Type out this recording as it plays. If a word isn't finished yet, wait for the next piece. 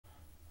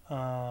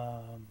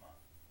Um,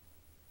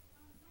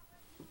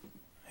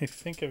 I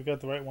think I've got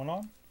the right one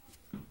on.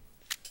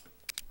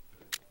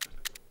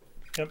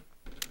 Yep.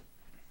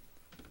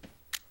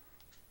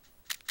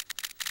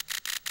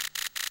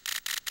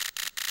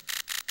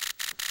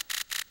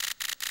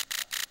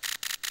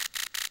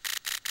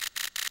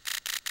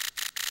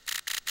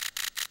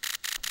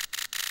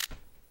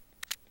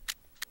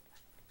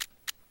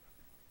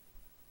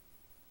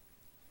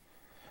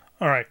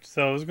 Alright,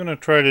 so I was going to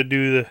try to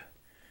do the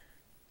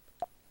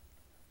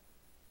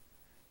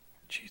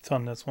cheats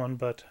on this one,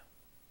 but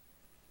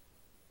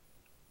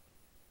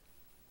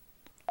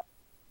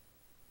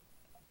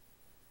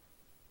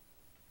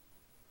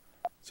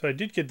so I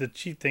did get the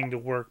cheat thing to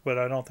work, but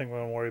I don't think we're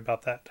going to worry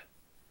about that.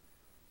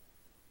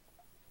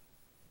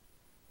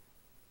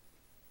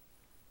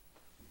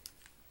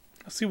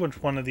 Let's see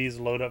which one of these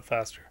load up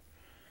faster.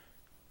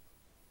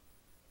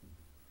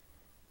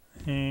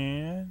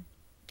 And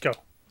go.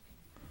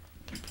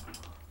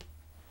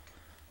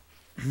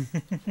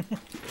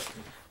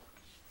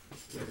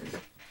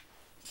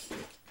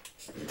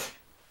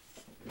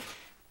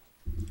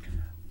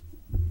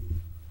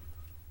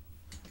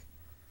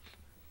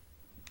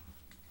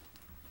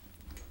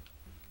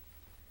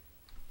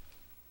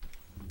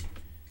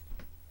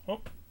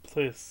 Oh,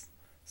 please.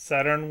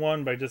 Saturn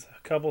won by just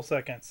a couple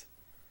seconds.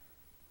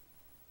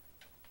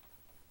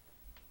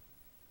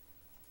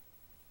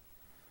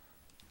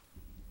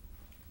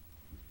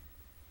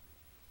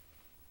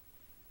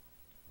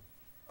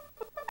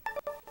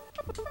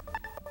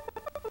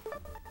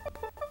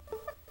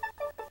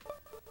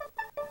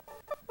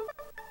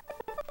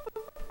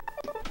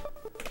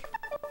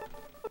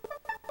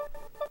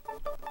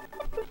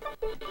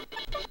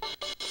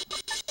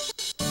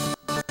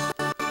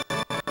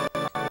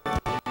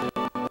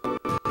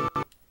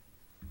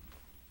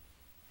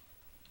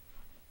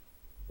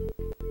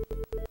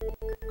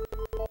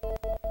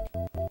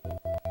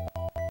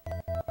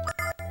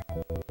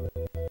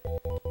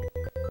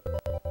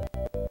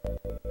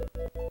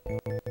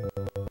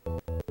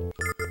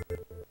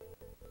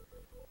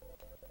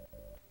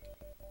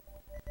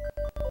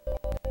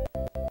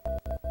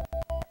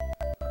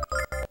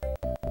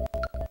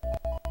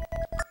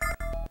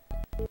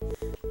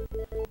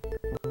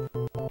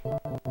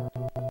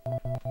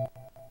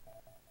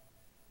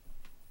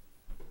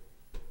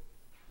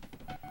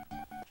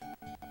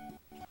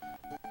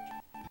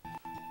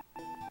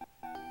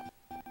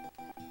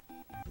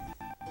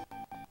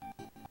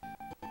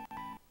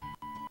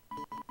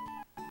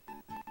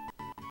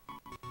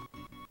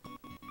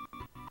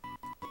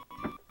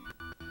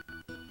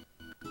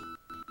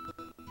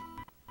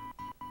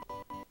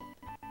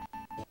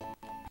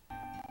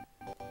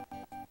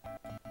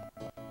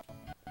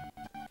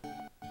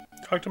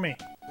 Talk to me.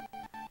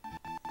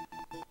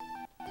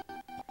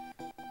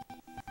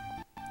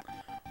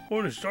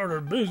 Want to start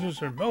a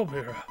business in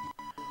Melbourne.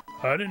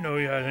 I didn't know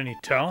you had any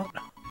talent.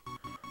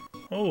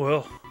 Oh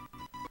well.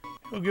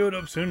 You'll give it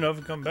up soon enough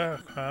and come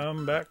back.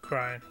 I'm back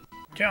crying.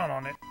 Count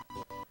on it.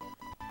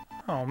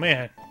 Oh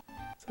man.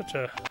 Such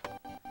a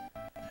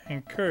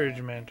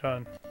encouragement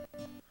on.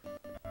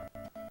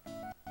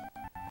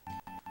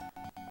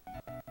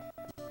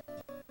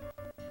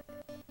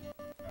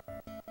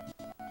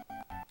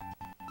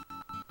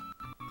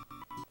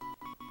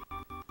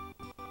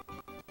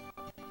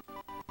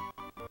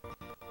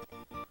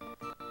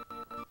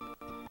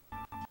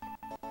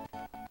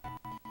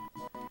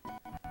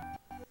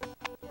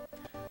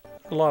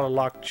 A lot of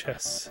locked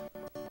chests.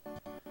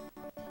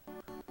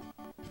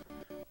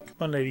 Come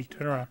on, lady,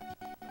 turn around.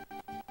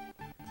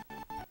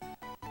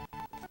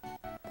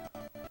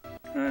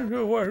 I'm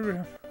so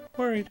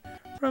worried.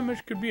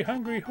 Ramesh could be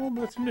hungry,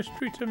 homeless in the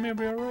streets of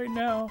Mibia right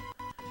now.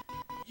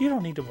 You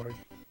don't need to worry.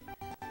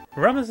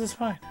 Ramesh is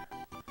fine.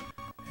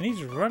 And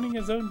he's running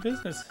his own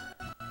business.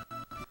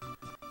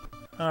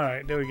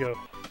 Alright, there we go.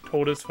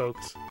 Told his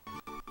folks.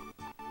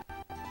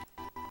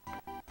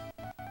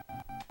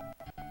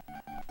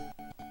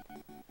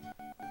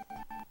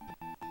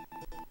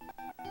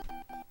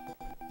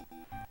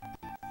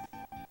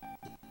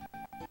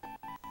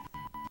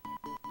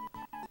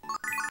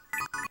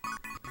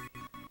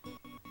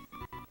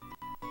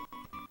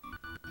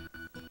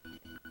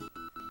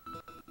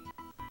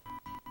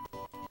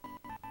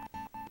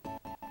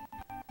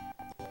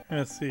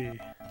 Let's see.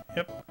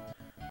 Yep.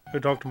 Go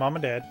talk to mom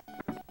and dad.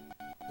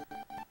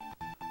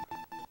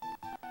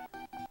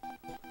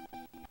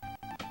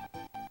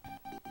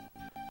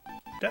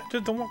 Dad,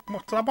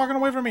 stop walking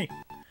away from me.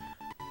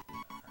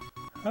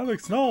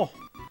 Alex, no.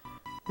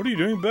 What are you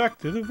doing back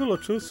to the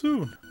village so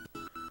soon?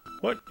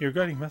 What? You're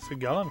guiding Master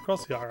Gallon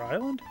across our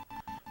island?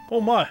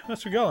 Oh my,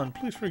 Master Gallon,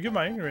 please forgive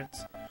my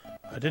ignorance.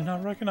 I did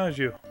not recognize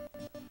you.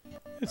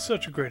 It's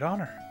such a great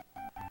honor.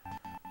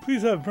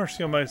 Please have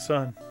mercy on my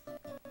son,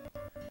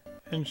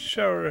 and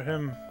shower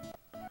him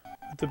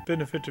with the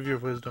benefit of your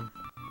wisdom.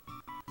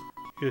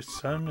 Your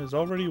son is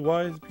already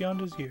wise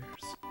beyond his years.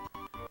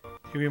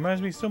 He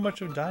reminds me so much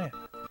of Diane.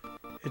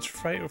 It's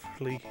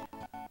frightfully.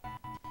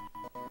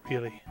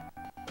 Really.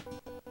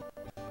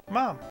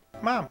 Mom!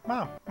 Mom!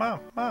 Mom! Mom!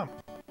 Mom!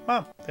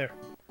 Mom! There.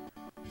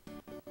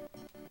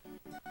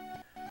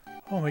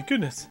 Oh my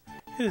goodness,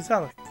 it is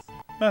Alex.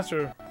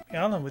 Master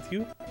Alan with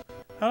you?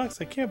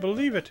 Alex, I can't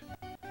believe it.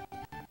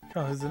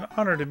 Oh, it's an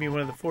honor to meet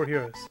one of the 4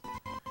 heroes.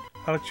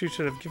 Alex, you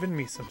should have given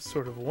me some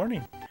sort of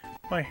warning.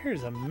 My hair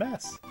is a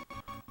mess.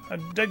 I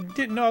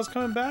didn't know I was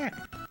coming back.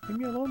 Leave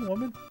me alone,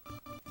 woman.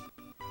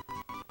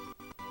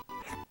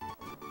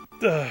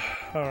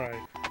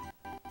 Alright.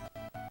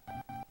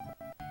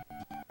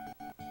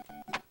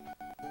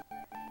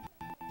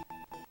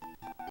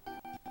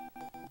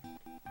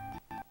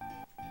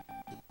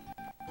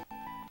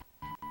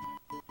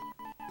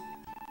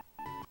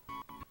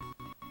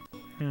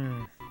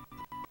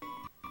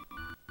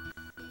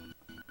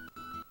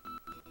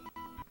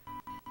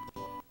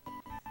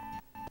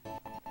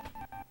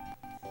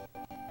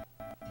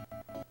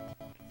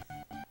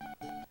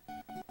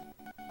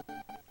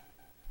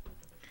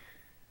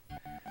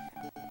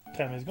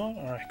 Time is gone.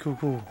 Alright,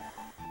 cool.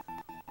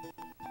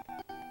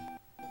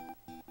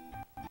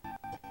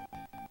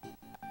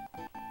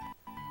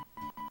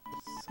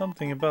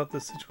 Something about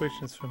this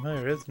situation is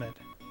familiar, isn't it?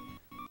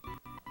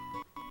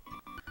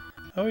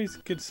 I always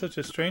get such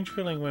a strange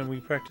feeling when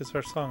we practice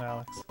our song,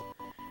 Alex.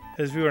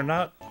 As we are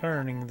not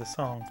learning the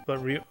songs,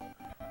 but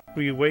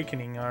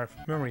reawakening our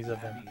memories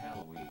of them.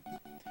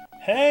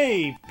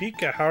 Hey,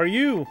 Pika, how are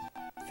you?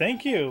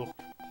 Thank you.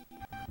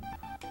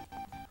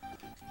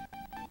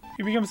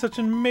 You become such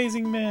an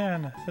amazing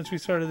man since we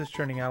started this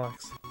journey,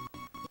 Alex.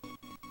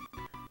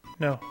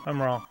 No,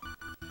 I'm wrong.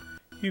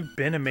 You've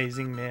been an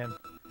amazing man.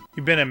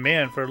 You've been a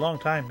man for a long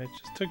time. It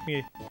just took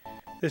me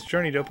this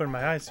journey to open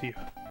my eyes to you.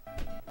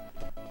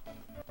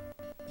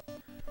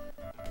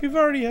 You've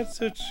already had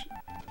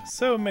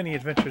so many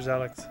adventures,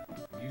 Alex.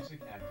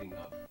 Music acting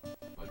up,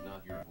 but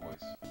not your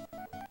voice.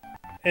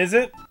 Is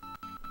it?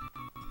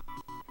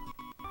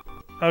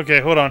 Okay,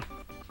 hold on.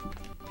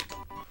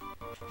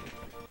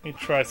 Let me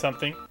try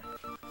something.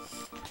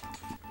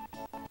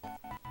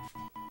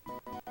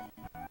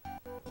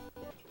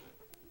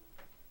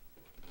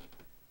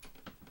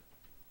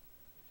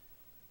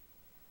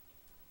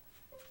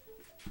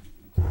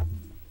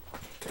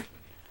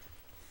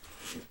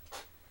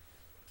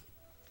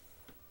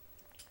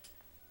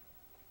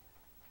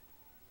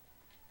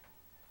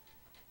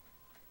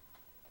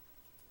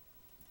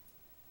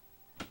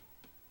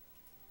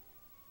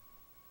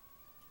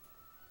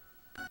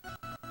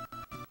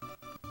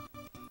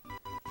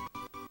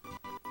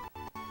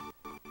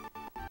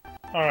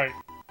 Alright,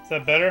 is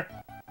that better?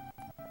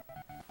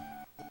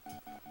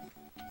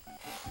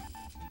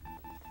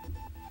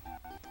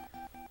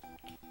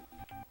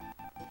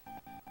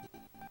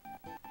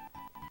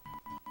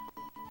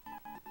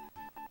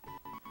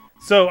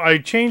 So I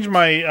changed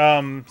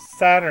my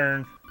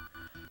Saturn.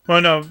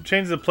 Well, no,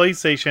 changed the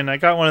PlayStation. I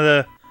got one of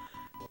the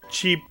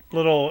cheap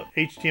little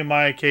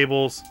HDMI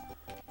cables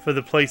for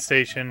the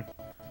PlayStation,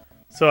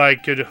 so I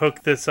could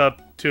hook this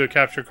up to a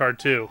capture card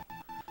too,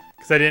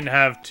 because I didn't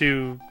have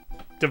 2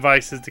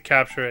 devices to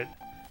capture it.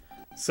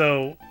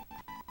 So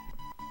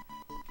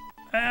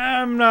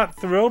I'm not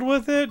thrilled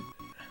with it.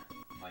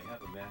 I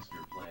have a master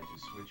plan to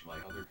switch my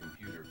other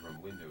computer from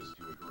Windows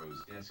to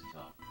Icaro's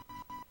desktop.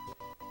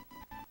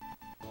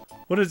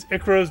 What is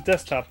Icaro's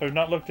desktop? I've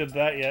not looked at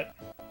that yet.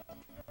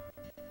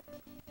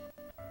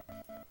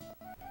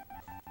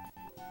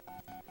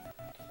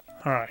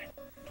 Alright.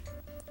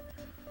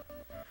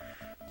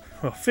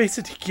 We'll face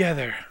it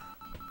together,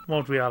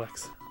 won't we,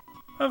 Alex?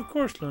 Of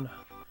course, Luna.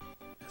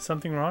 Is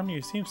something wrong?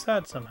 You seem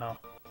sad somehow.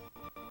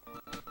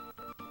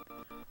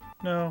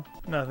 No,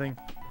 nothing.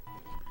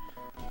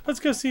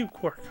 Let's go see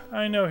Quark.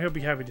 I know he'll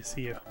be happy to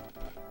see you.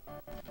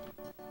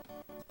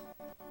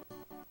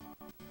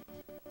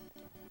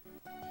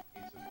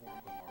 It's a form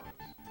of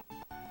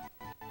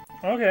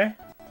Aros. Okay.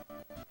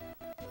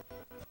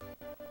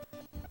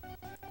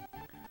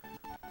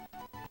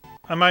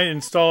 I might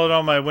install it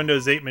on my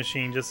Windows 8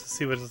 machine just to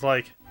see what it's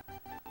like.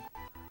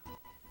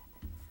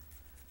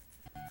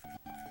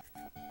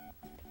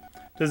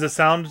 Does the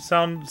sound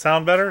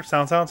better?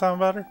 Sound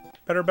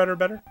better?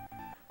 Better?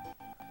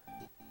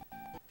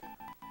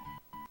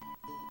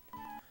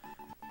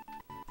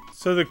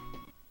 So the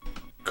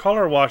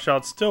color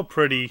washout's still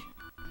pretty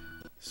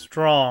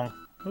strong.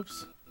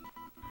 Oops.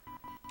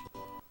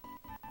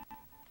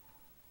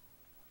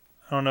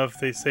 I don't know if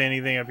they say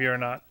anything up here or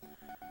not.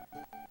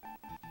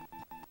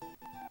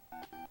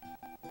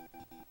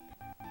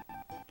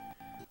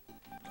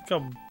 Look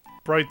how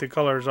bright the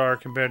colors are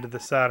compared to the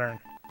Saturn.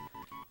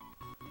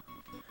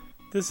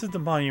 This is the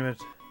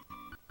monument.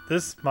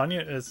 This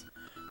monument is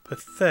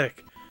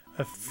pathetic.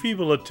 A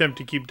feeble attempt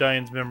to keep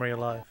Diane's memory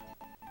alive.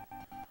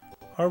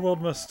 Our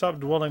world must stop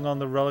dwelling on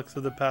the relics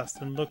of the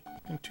past and look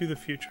into the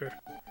future.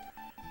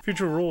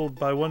 Future ruled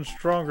by one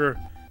stronger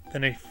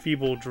than a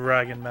feeble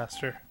dragon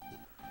master.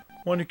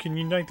 One who can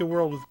unite the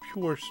world with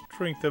pure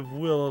strength of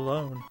will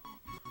alone.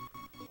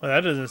 Well,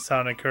 that doesn't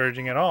sound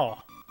encouraging at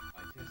all.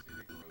 I tested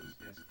Icaro's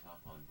desktop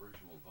on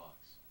VirtualBox.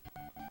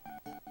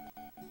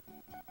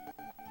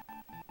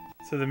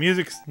 So the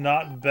music's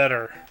not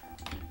better.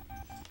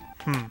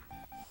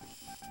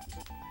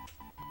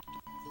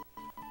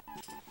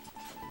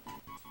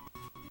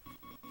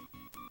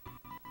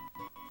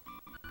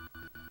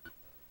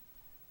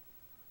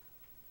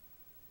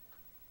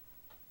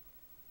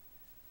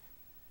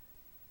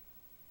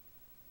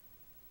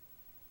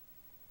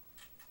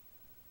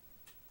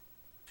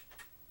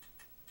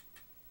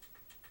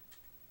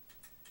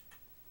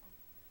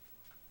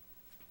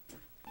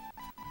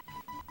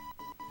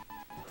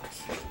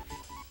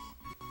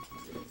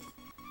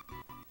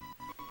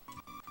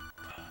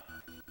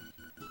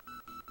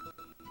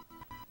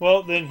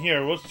 Well, then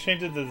here, we'll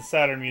change it to the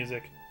Saturn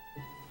music.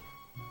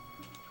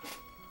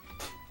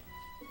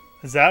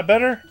 Is that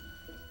better?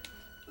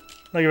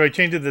 Like if I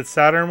change it to the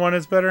Saturn one,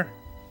 it's better?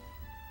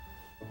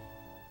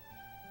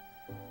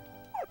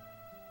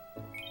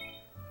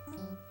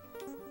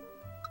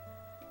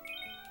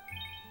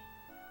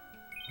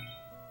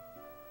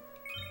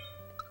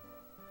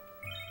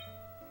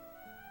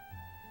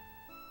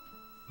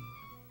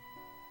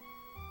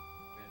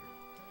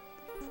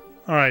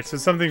 Alright, so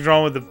something's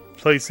wrong with the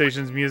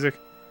PlayStation's music.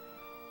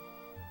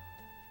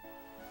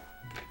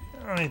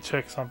 Let me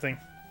check something.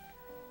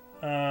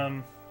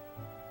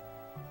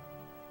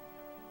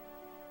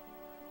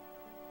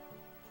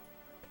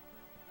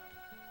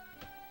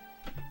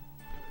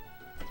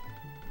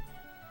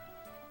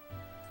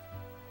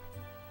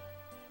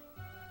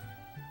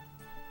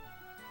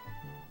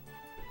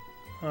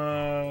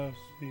 Let's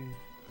see.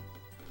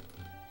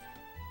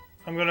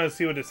 I'm gonna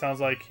see what it sounds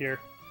like here.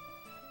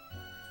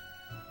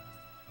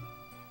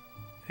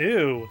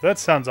 Ew, that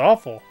sounds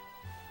awful.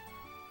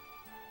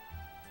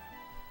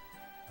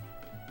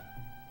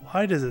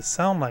 Why does it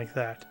sound like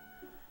that?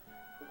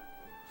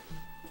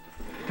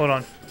 Hold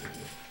on.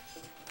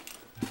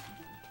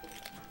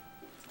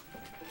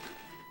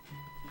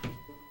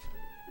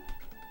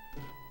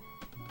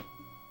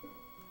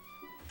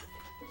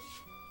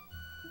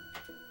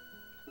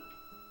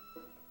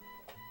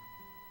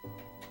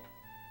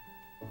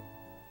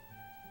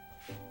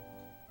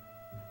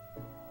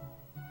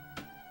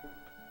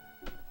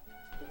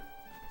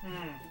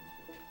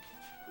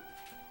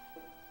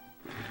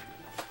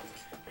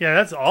 Yeah,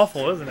 that's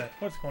awful, isn't it?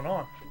 What's going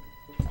on?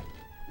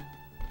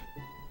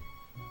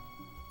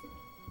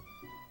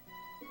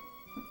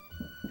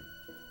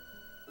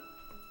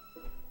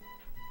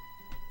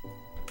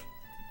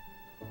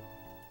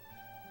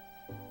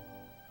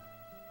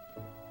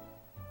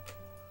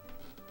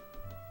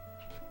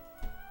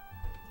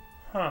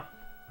 Huh.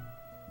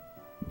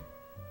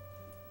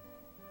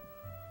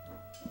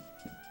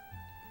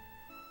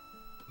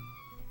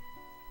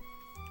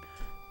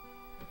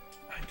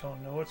 I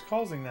don't know what's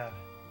causing that.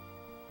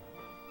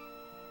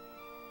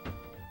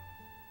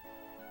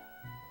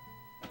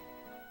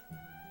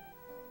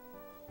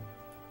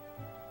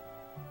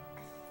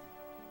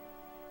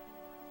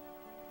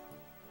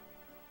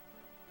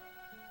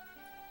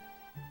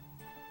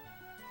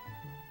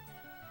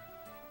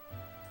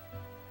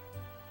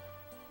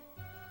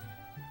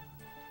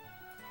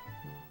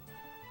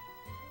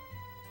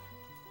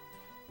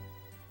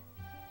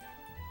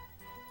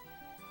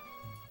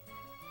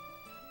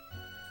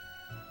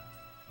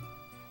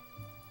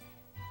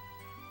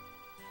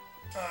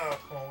 Oh,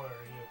 come on, where are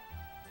you?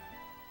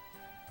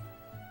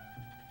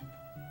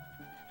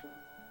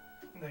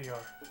 There you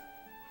are.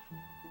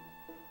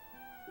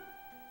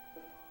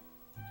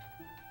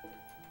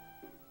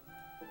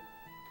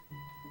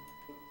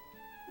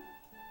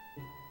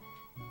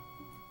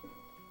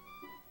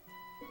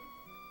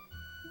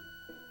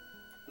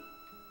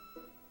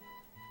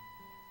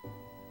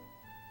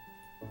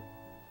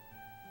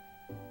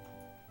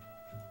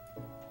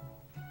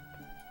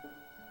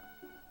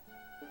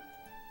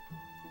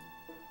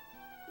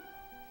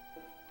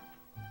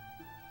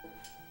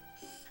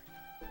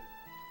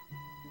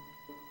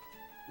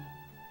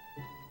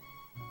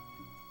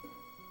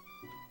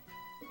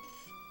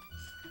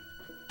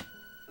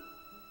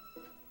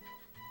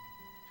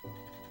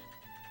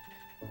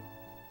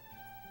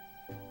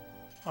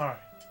 Alright.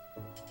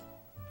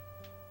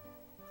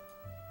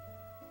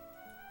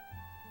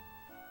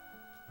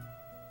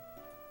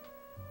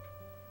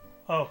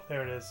 Oh,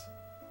 there it is.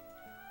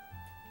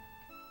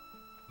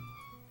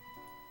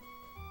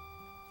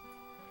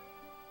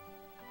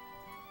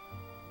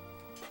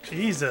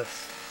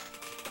 Jesus.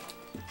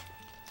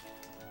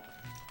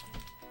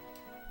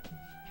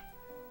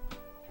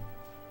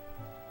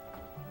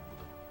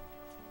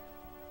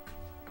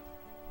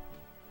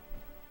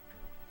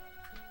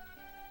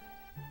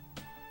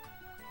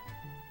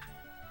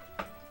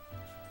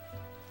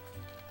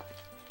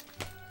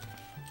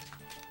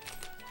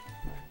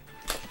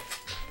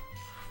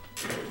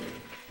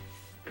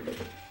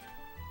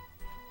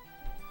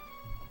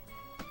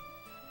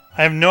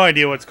 I have no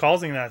idea what's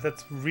causing that.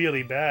 That's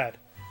really bad.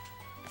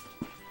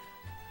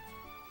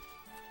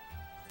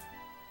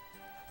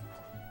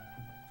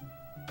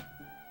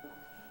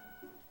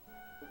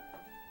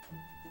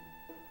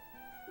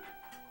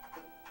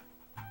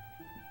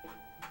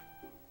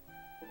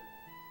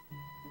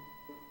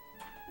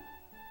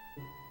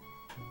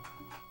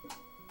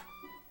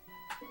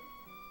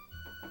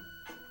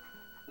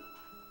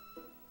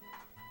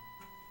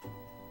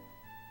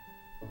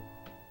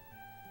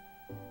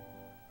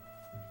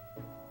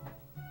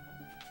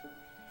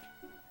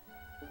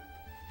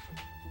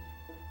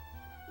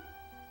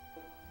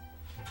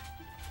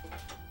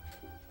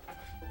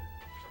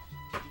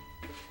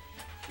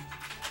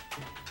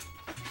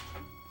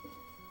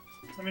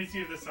 Let me see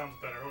if this sounds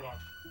better. Hold on.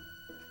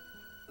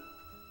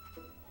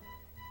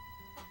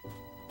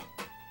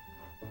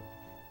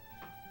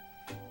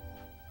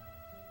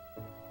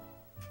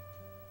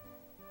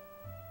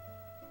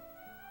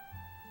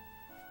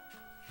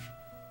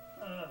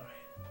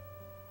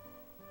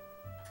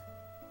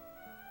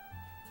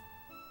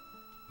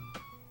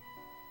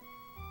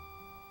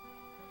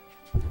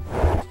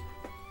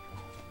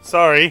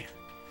 Sorry.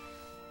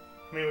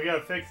 I mean, we gotta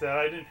fix that.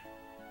 I didn't...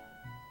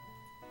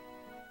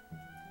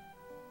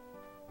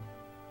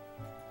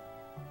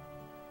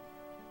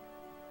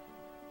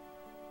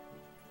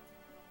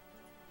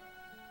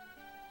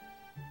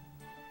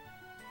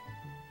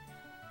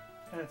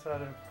 That's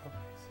out of companies.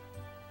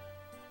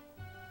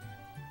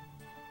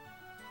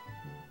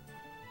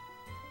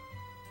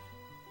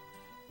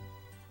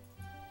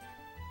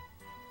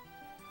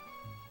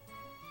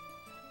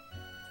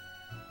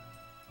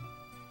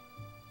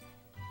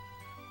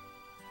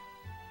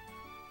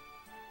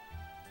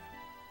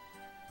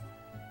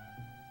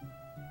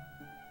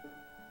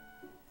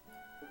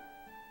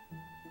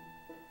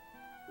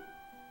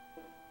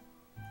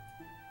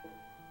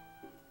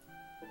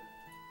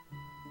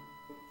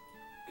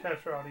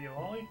 Capture audio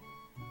only.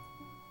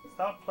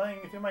 Stop playing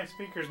through my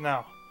speakers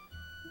now.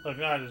 Look,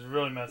 now I just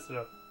really messed it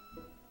up.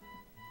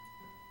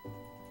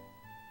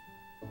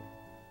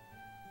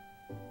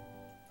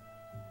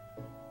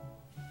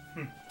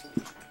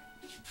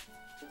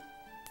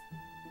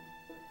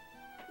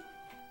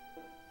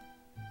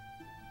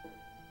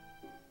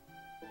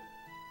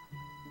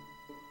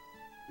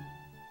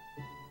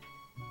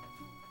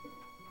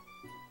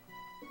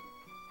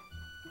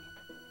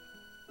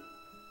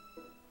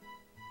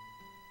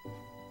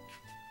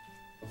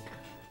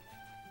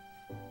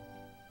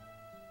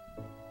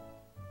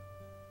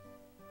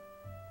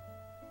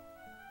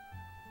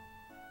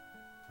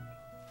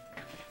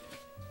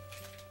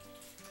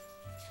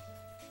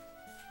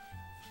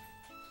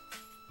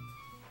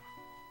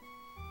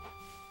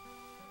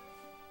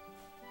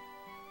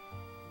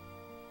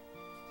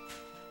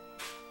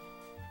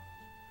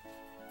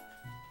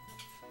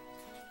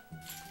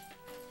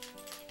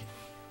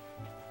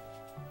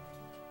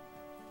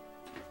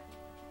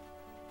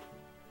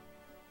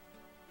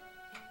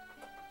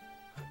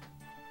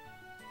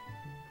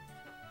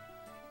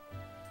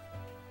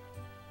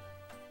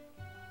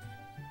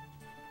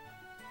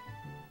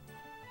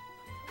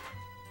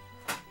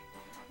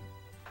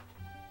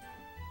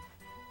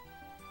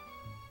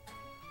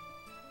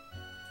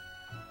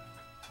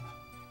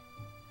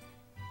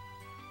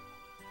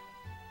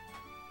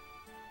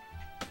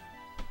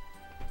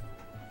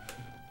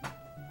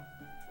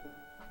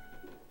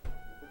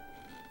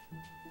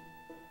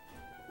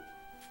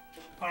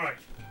 Alright.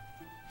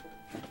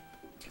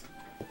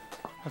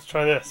 Let's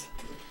try this.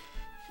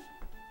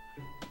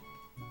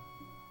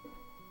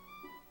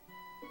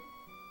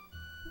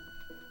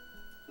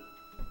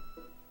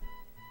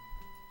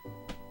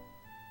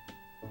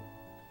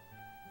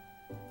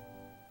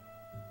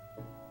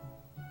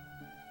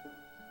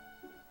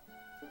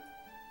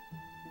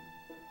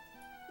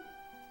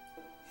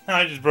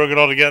 I just broke it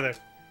all together.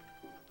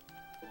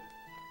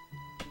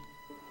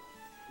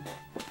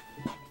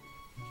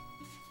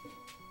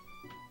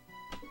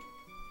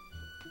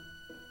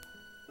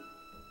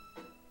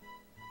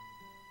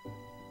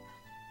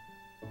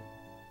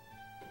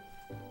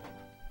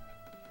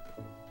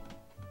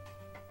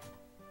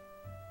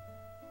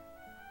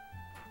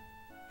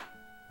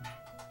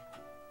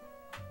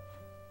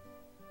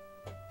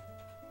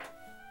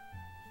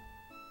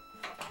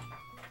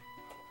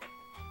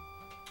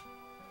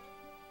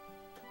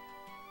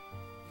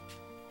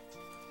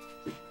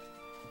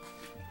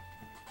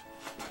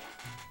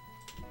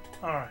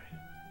 All right.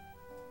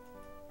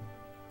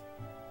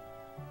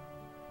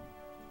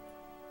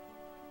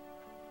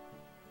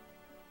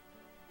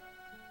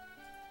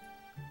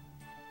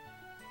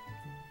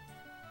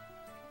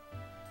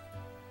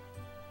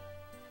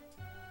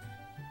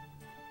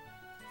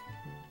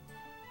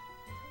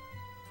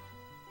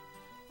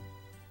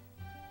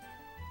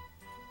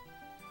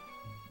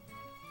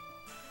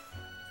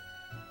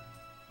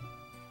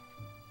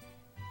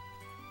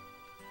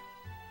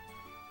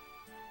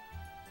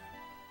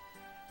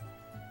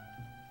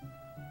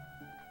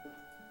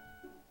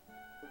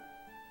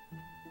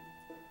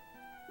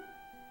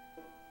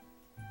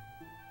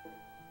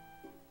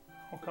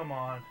 Oh, come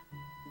on.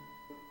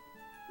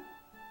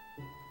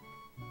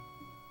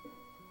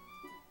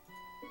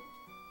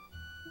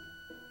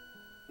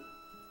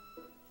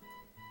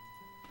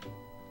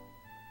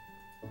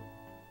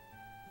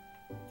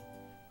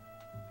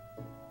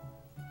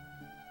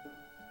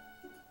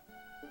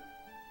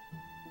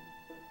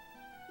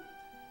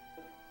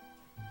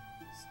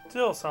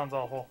 Still sounds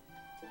awful.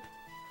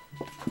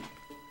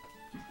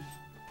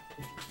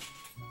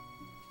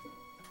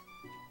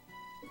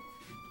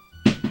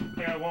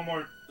 I got one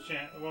more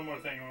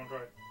thing I want to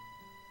try.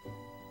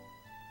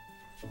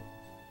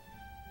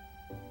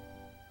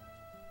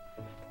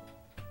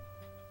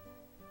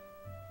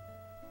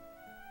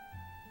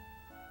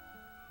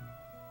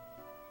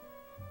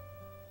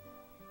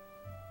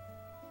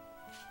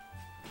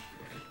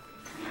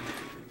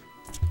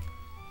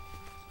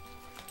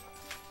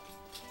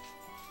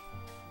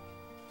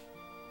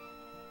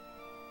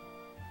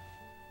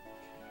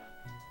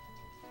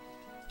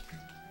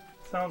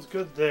 Sounds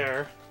good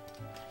there.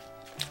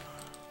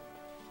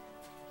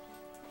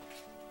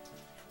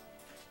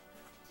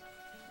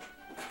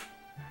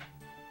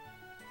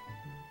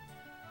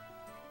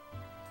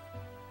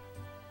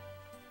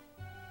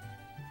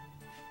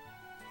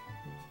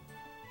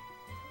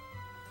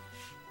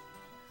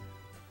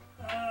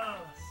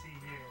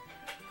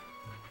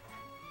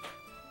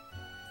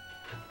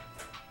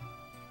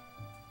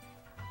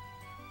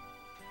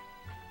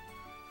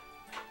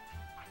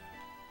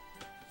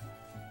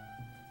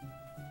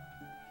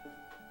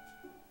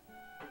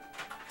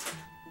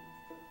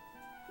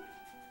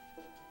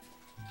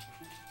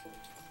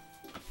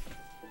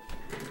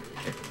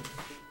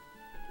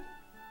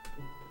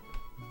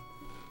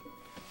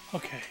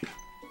 Okay.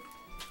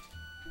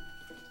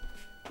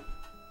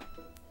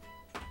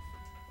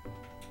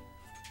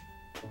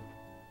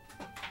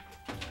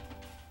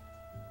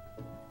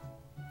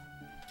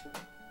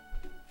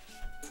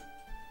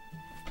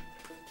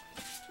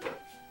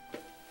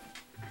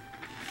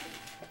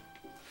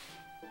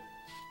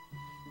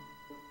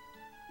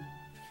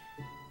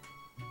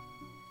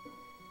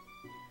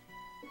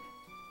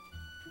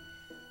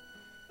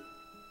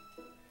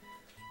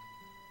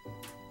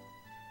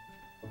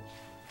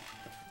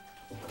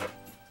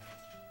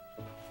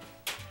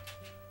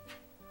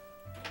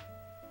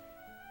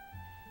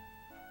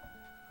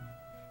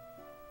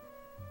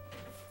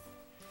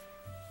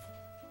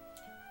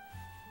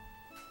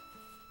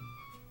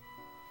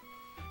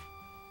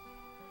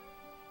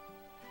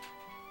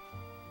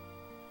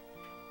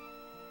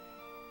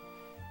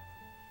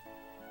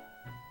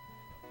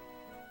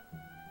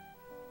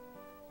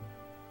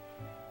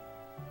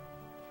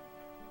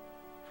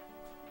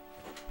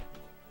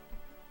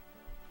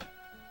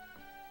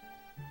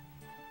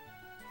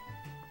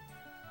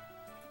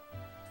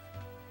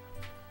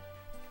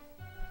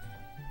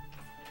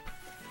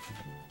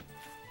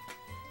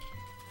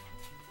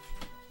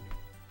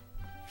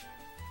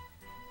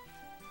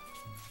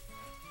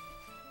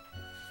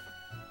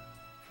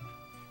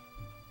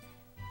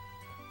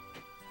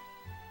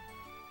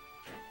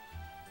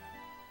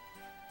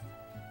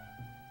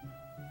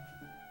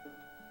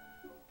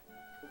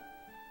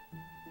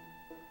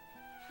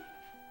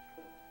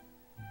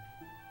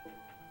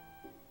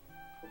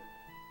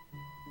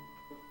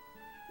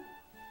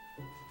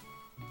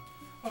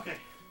 Okay.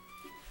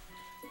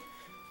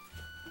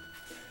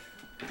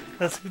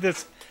 Let's see if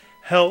this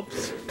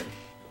helps.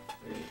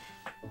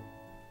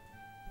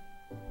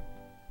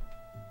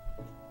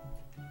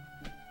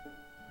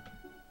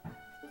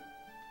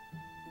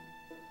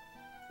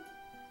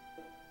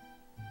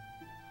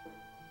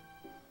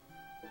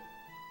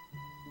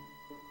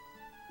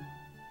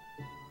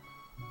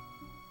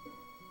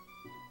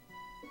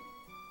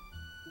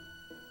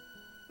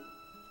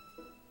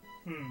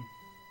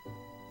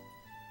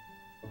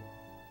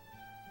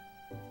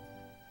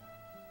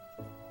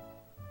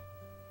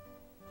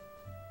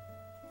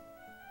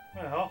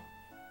 Well.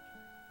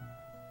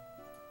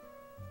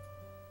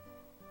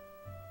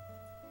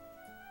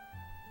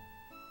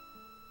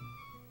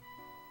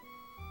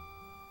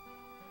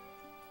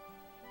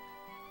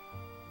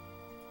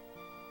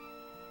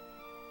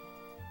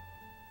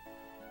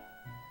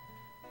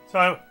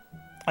 So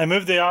I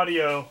moved the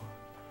audio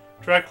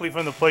directly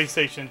from the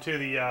PlayStation to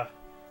the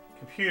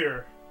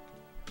computer.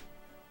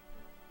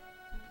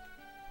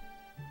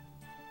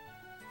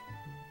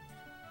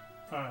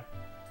 Alright.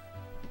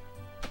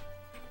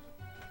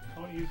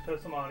 Don't use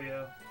custom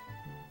audio.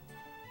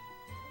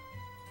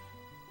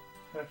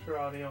 Capture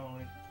audio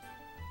only.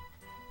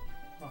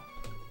 Oh.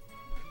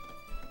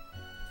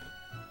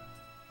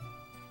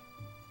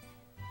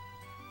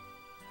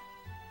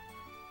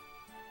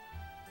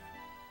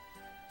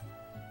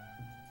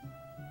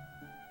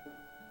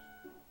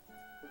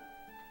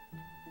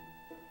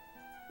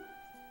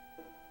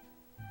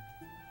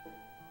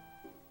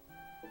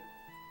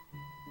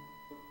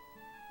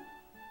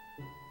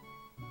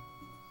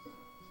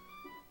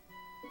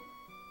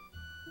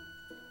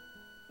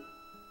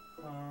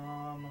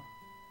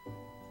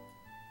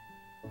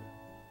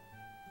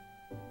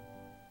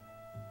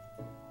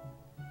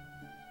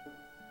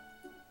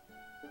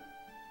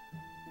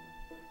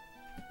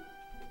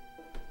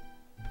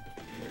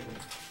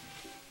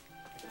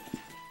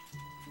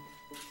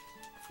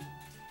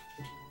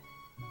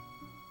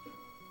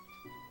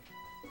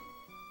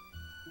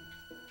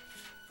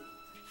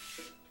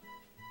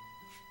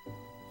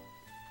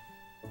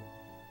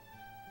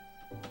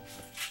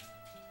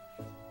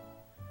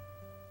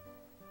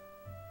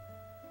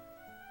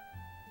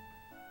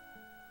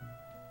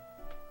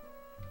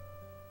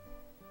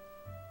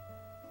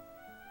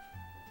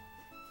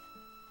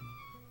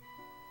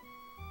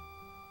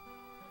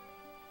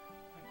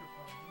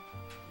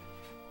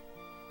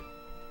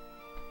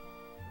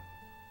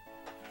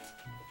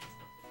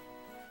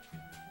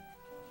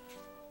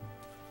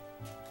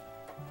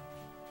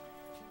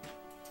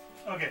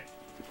 Okay.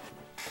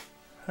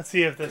 Let's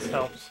see if this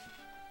helps.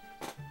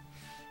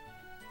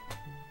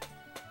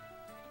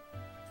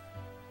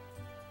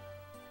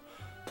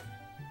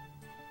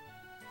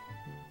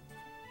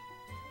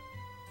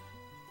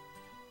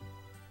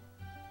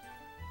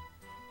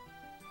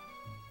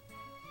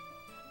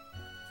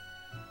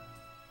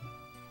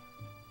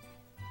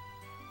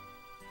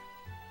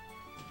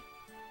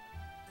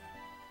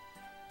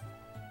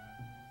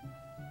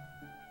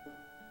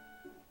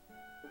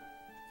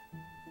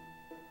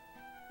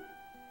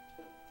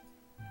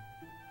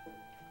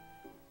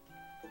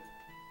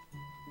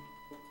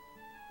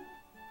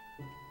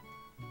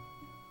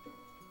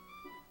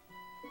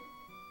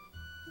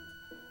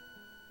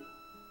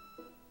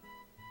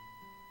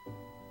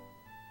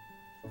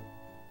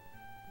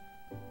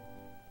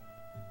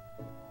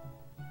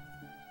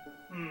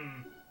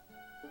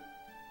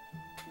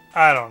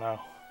 I don't know.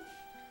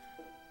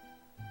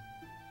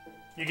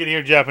 You can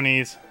hear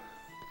Japanese.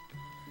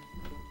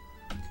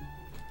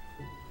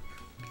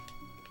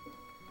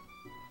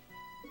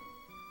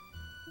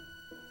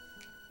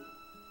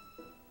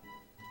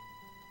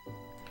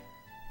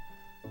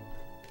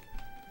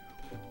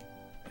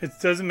 It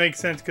doesn't make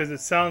sense because it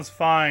sounds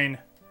fine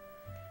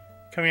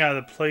coming out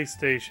of the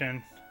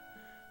PlayStation,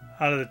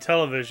 out of the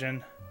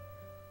television.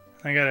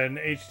 I got an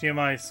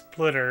HDMI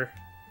splitter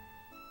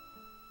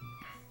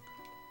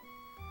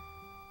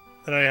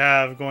that I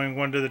have going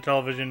one to the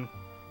television,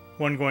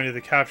 one going to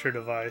the capture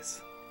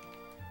device.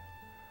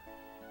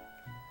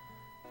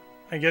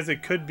 I guess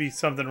it could be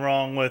something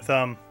wrong with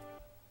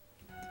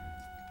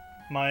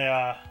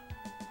my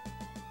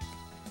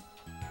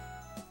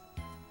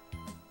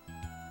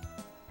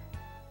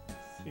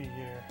let's see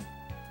here.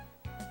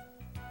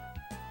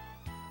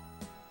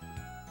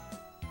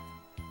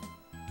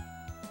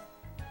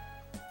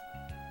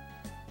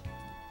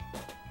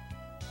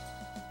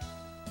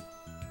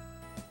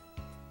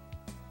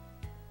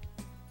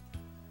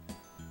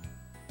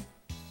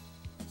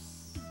 Let's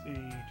see.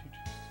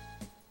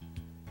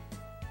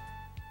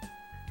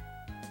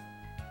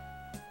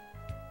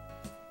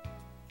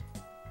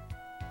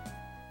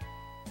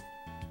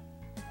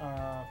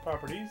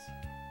 Properties.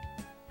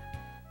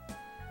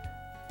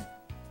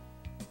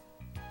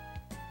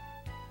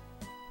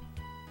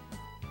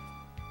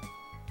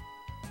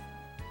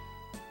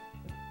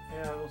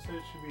 Yeah, we'll say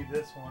it should be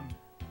this one.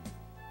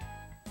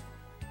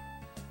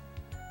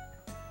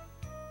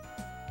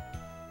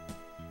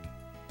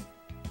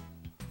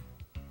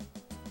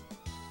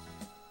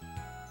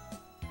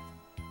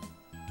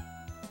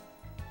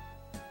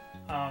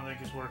 I don't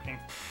think it's working.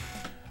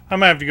 I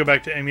might have to go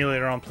back to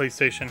emulator on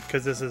PlayStation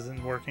because this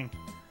isn't working.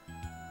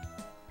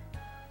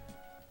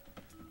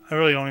 I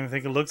really don't even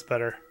think it looks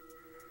better.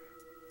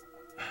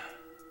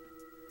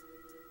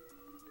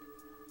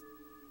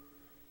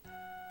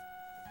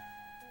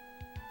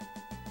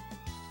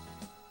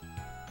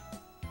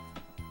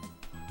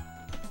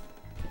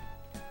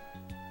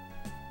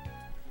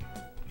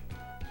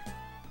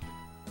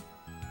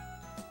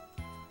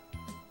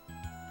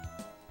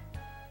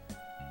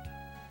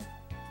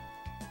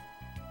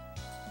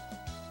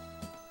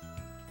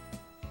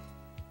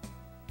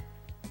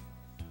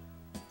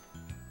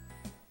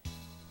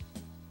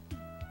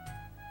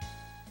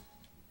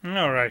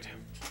 Alright.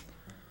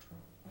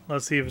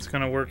 Let's see if it's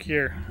going to work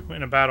here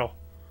in a battle.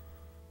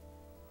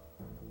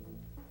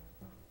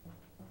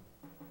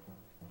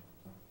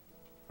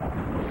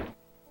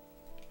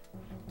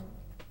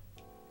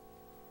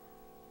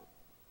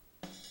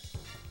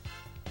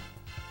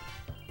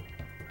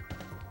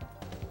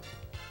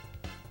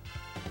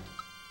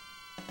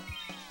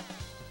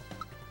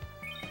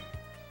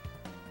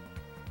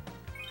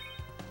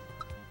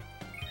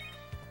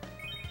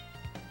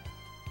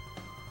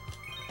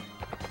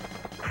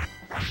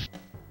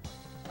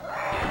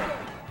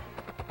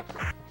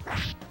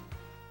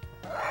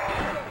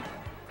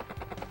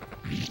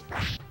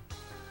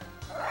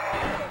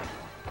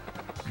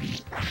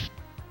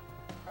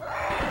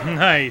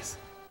 Nice.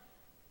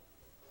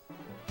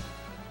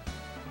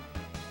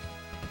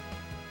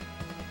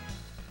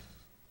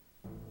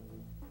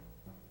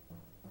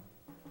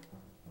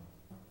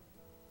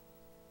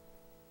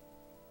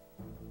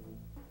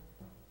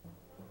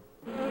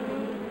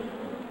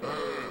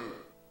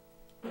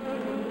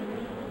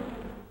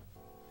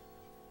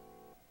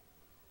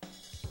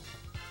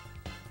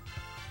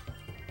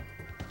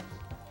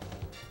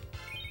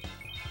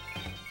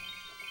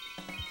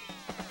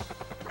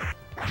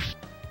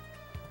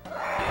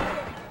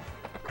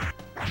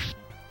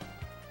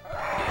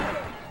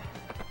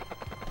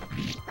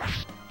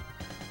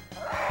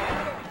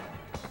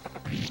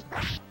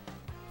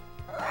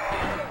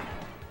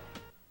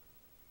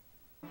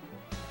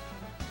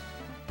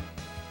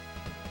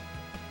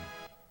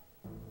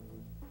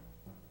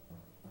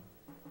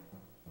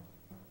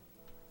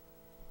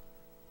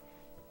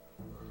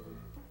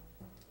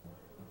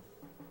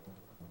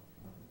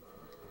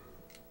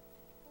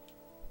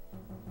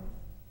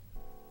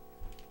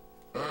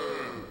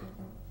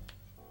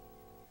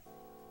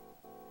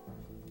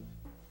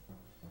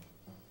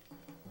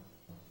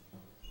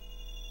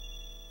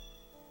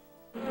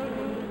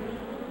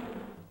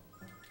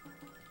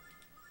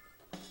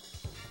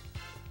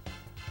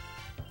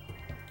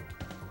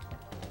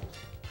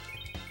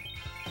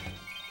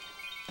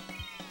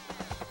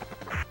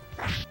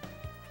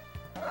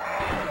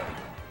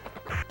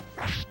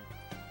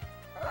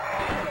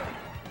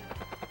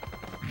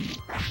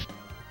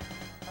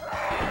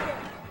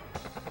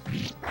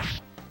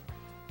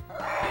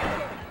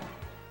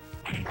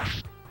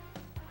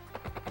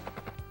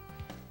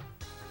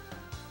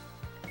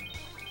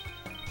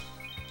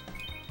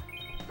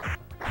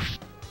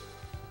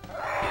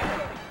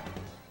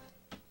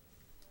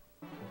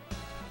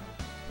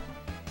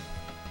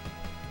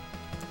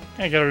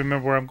 I gotta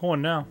remember where I'm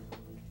going now.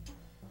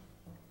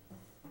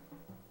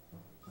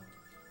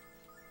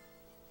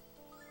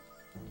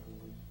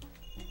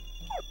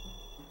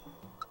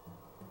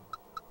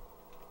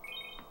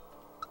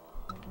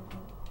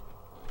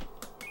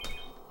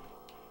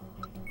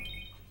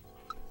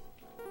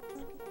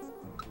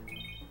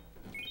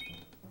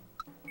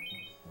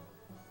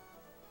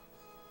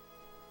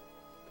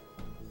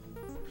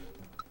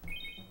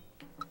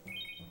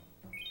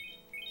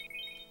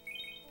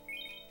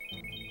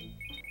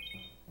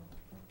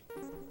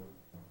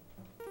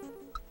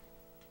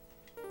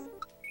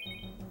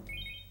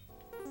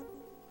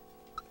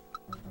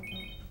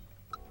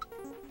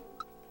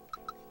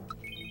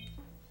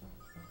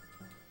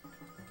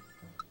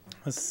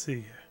 Let's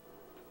see.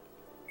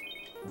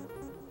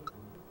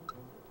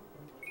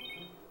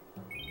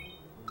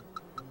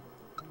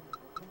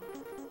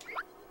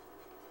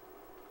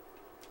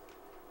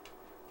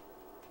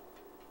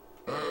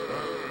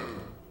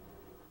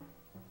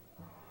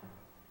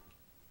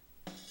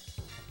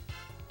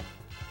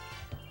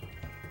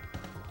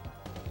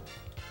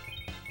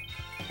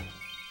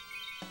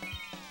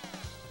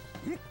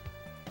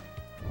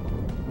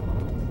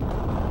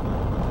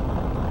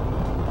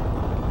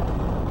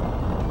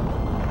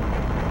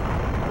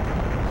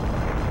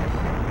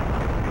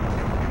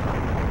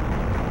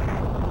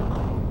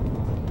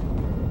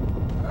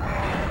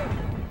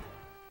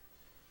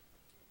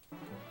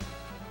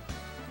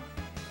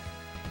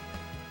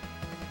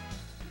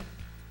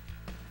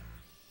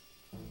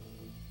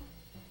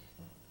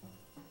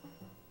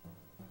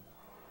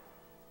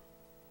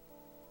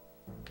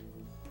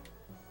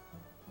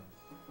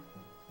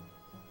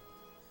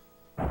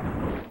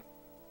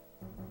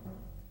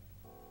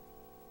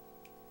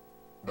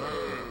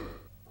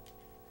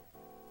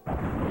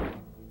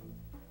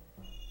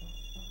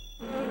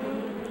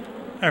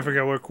 I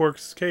forgot where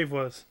Quark's cave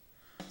was.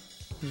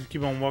 Just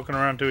keep on walking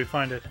around till we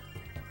find it.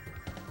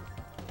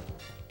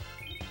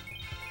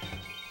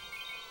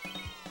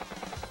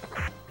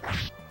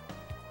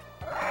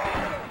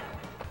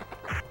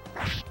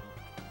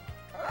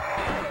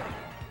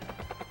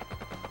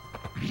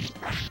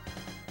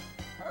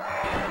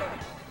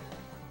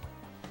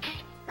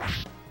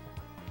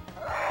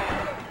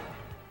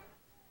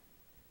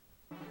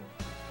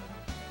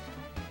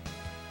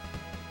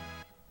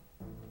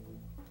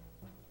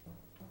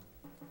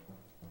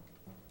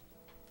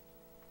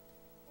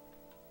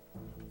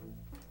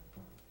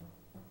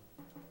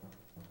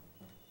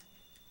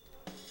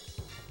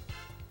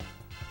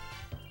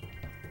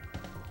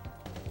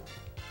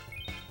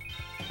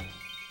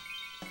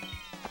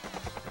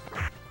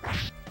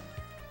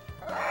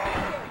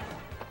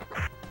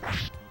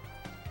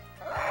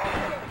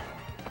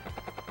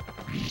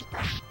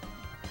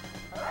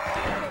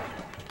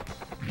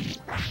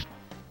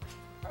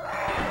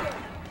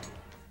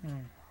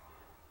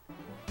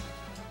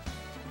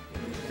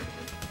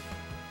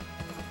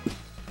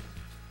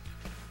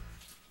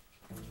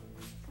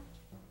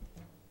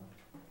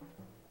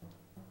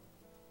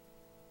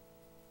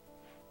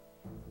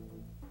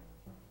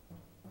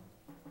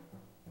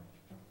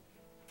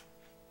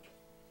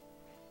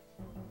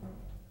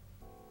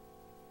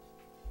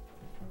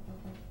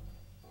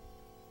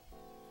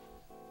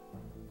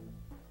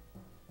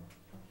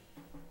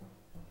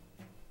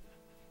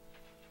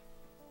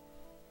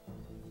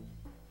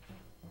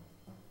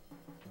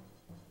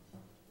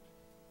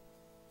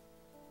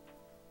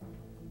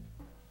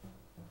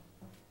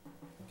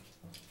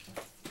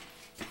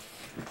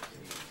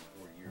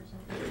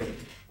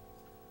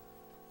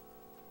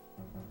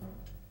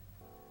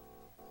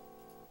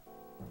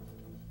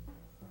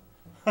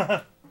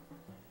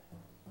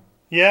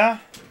 Yeah?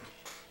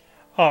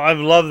 Oh, I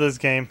love this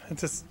game. It's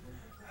just,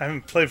 I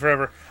haven't played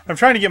forever. I'm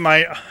trying to get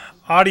my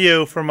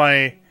audio for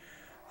my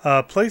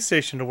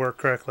PlayStation to work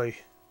correctly.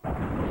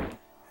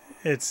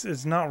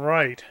 It's not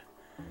right.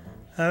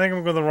 I think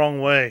I'm going the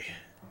wrong way.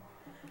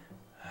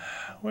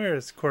 Where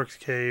is Quark's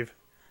cave?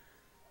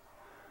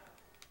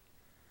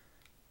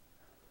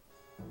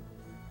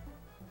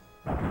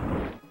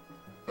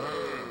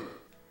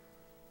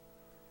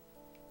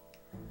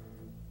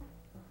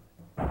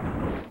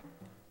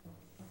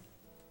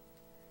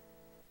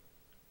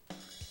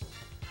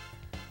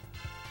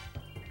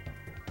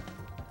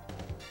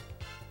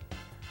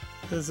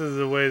 This is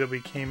the way that we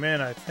came in,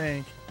 I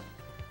think.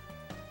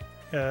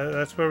 Yeah,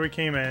 that's where we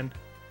came in.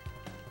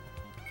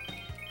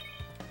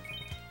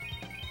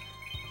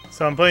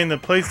 So I'm playing the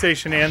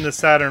PlayStation and the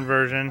Saturn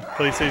version.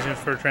 PlayStation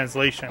for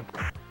translation.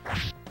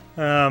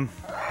 But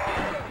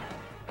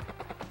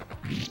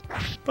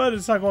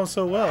it's not going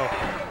so well.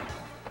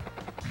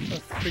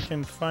 If we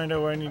can find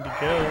out where I need to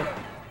go.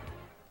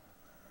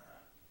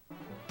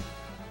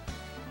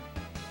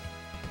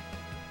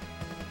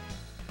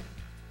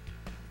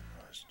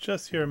 I was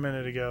just here a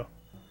minute ago.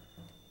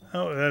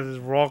 Oh, that is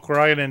walk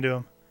right into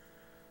him.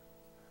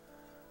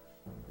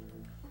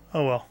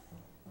 Oh well.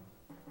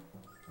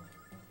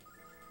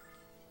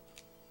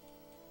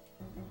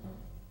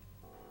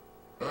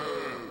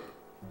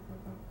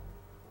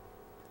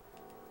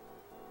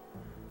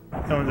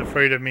 No one's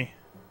afraid of me.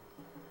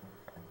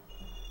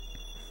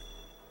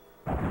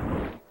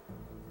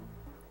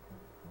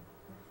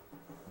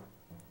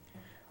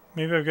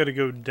 Maybe I've got to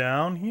go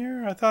down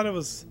here? I thought it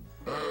was...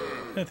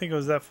 I didn't think it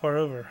was that far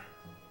over.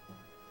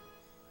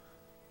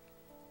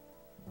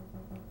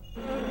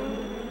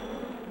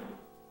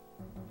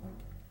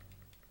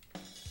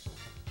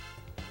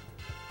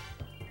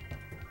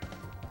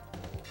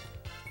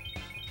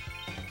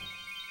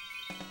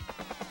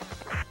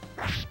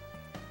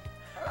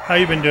 How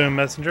you been doing,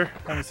 Messenger?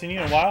 Haven't seen you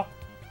in a while.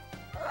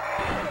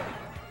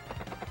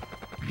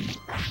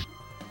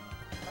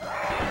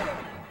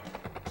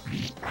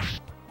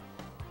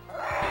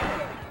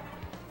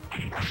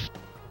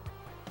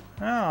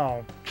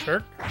 Oh,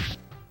 jerk.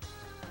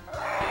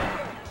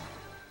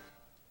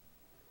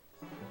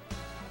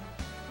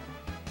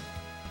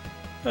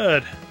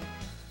 Good.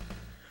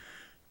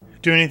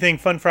 Do anything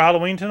fun for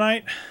Halloween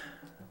tonight?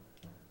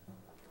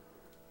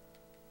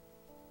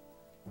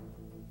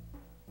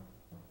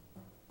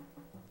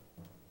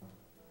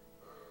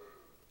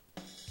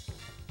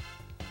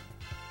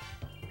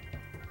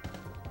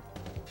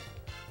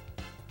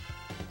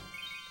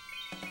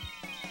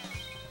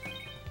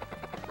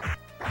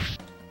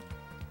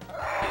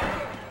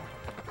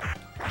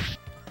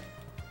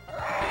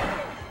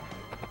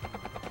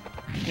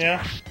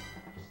 Yeah.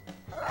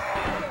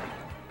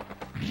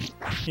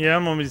 Yeah,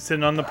 I'm gonna be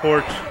sitting on the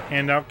porch,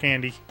 hand out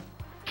candy.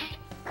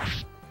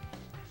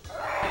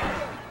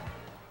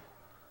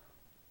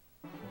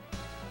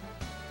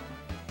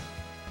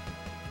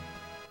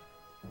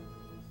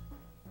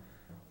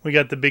 We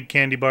got the big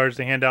candy bars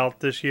to hand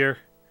out this year.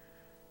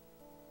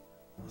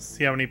 Let's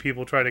see how many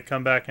people try to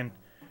come back and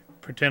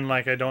pretend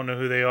like I don't know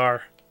who they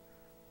are.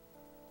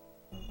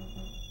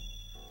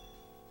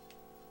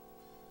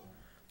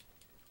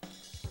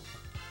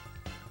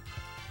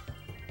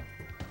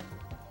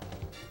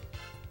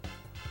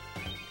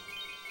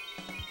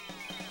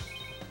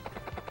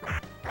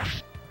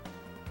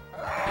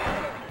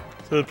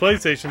 So the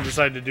PlayStation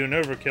decided to do an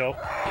overkill.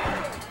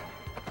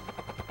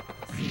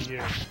 Let's see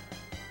here.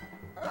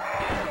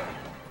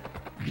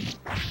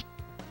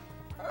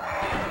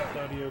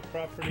 Audio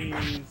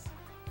properties.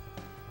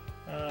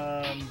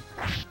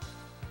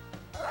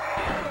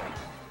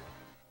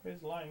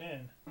 Where's line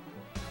in?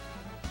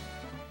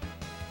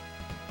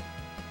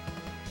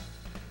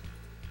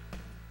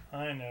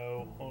 I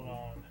know. Hold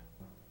on.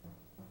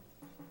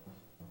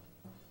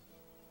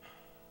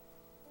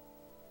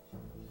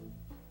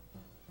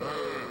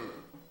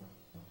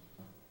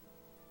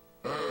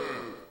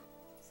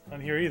 It's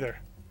not here either.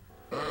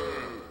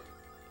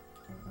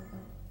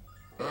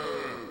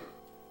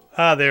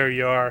 Ah, there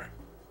you are.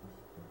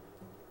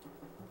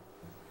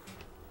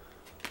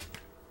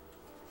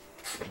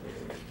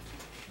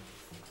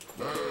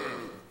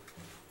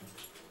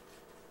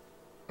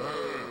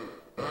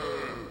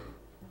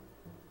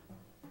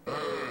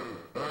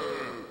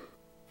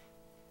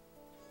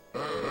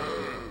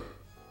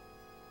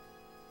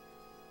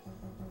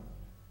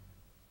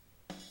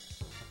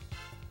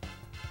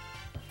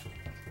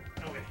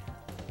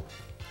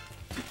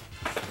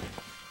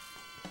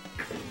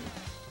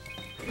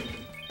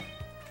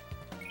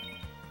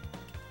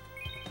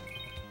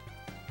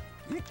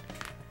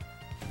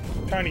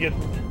 Trying to get,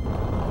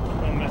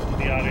 don't mess with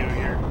the audio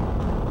here.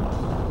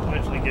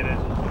 Eventually get it,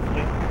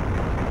 hopefully.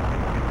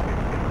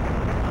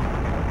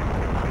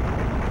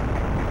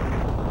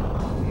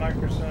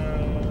 Microsoft.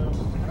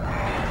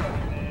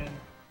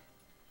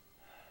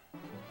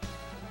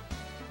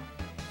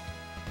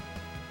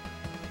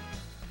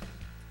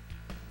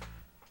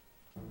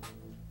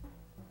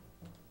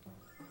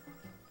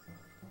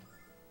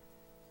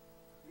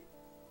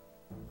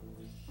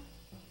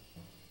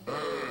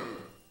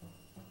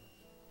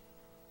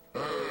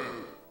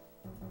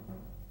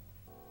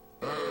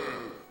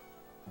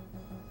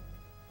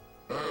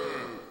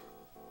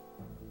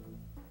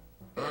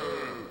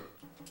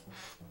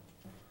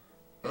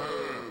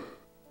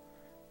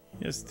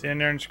 And just stand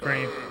there and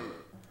scream.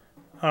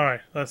 Alright,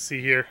 let's see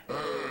here.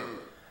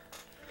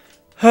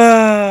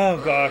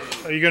 Oh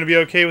gosh. Are you going to be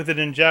okay with it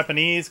in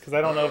Japanese? Because I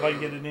don't know if I can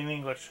get it in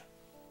English.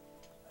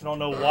 I don't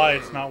know why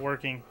it's not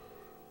working.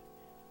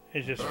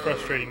 It's just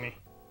frustrating me.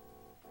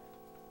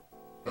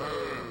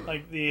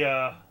 Like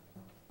the,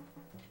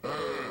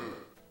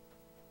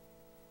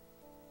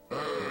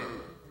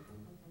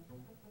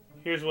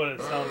 here's what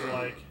it sounds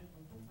like.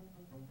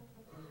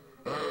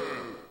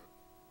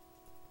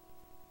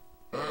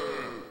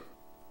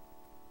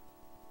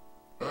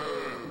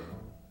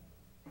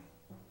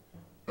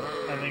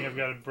 I think I've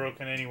got it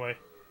broken anyway.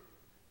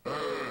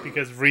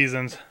 Because of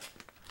reasons.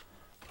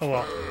 Oh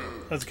well.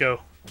 Let's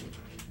go.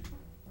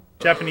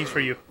 Japanese for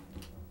you.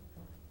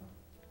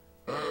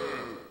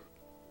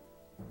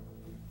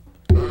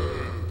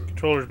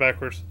 Controller's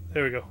backwards.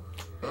 There we go.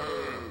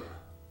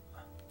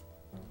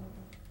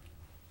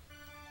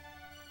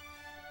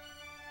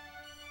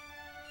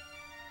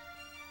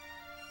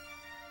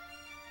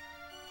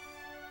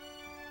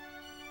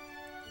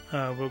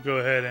 We'll go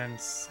ahead and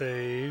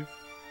save.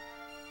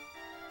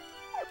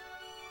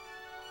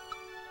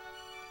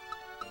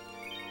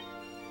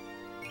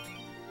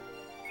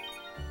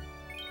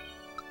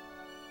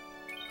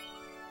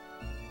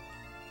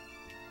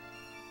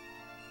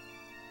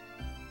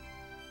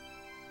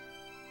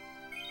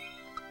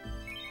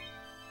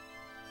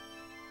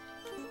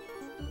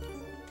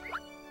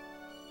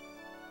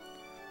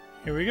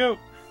 Here we go.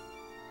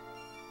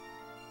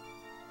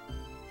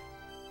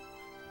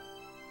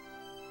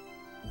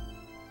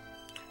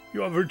 You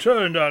have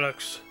returned,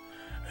 Alex,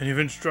 and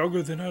even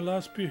stronger than I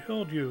last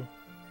beheld you.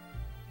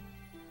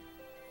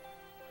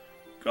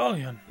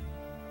 Galleon,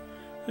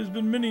 it has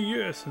been many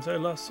years since I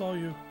last saw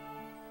you.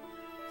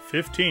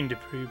 15 to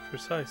be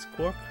precise,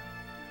 Quark.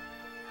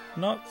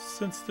 Not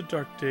since the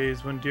dark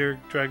days when dear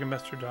Dragon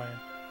Master died.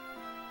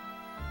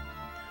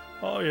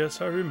 Oh yes,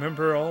 I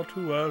remember all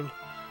too well.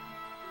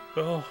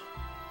 Well,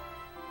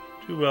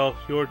 too well,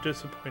 your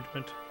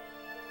disappointment.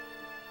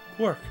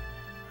 Quark,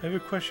 I have a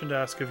question to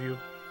ask of you.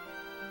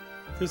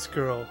 This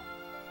girl,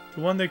 the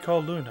one they call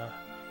Luna,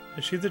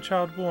 is she the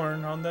child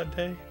born on that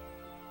day?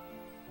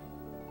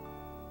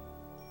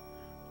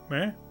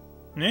 Meh?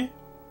 Eh?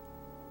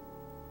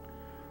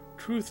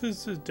 Truth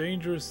is a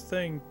dangerous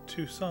thing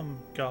to some,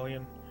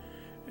 Galleon.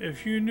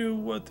 If you knew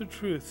what the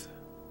truth,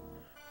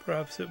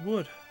 perhaps it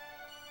would.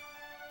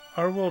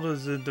 Our world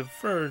is on the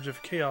verge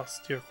of chaos,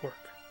 dear Quark,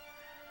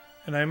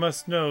 and I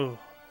must know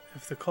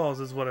if the cause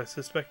is what I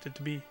suspect it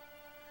to be.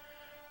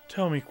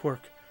 Tell me,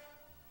 Quark.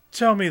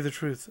 Tell me the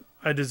truth.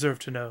 I deserve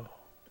to know.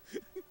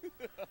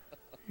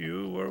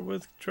 You were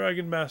the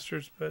Dragon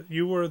Master's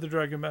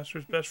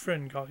best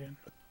friend, Galleon.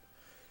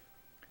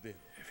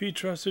 If he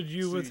trusted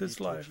you with his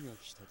life,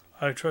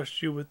 I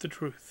trust you with the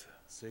truth.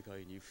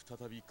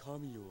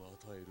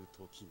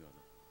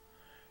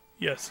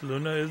 Yes,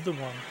 Luna is the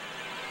one.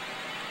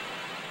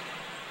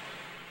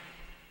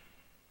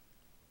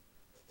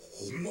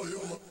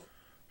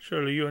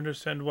 Surely you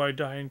understand why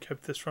Diane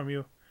kept this from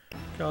you,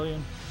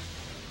 Galleon.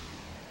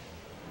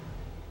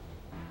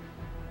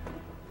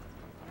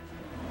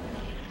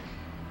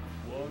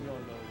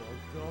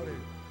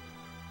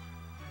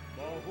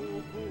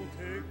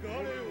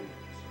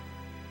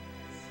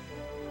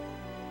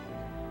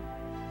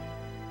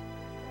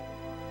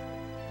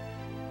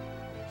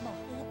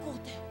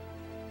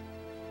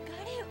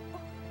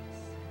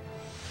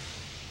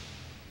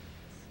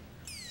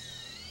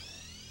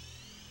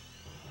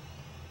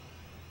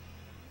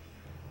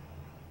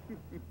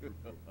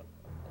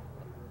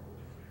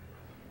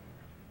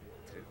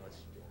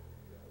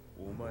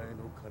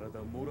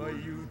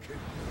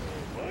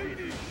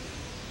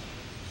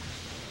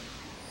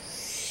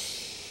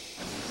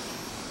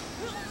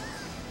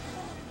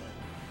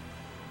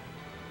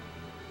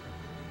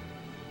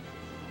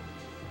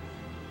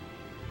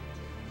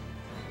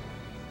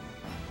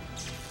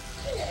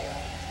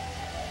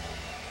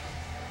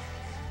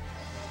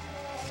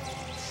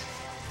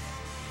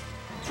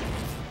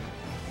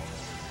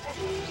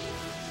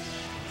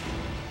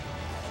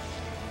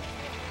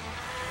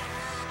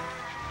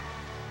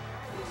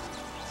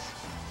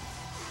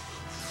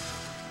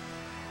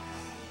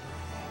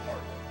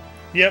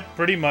 Yep,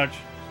 pretty much.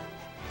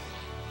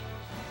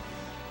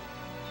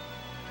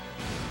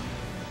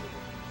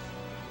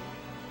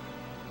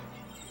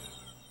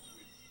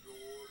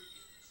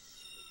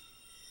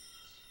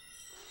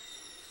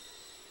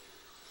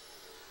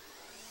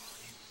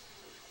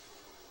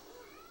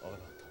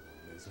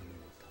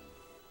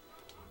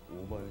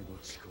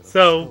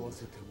 So,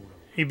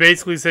 he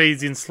basically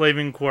says he's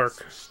enslaving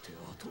Quark.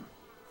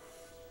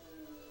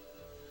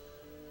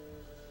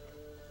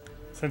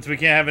 Since we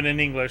can't have it in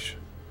English.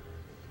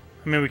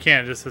 I mean, we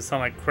can't, it just does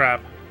sound like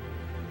crap.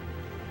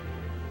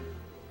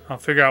 I'll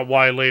figure out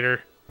why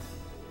later.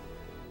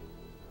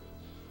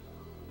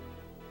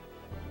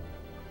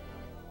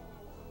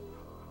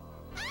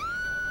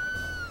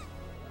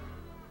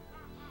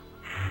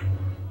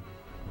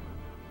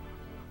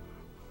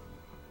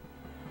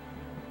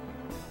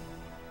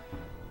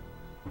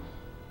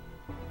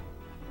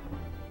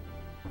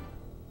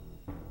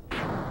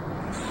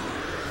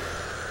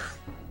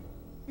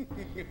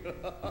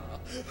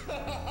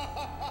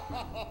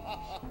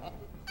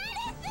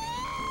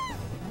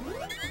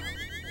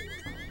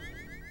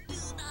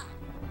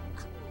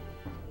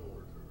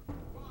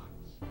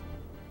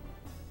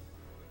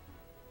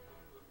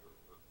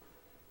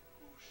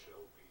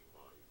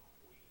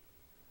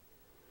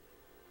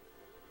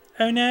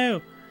 Oh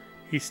no!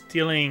 He's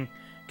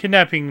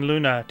kidnapping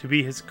Luna to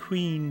be his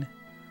queen.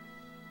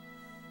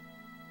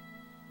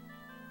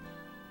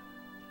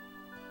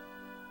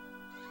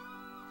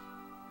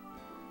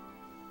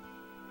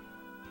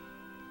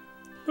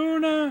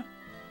 Luna!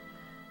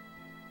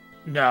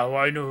 Now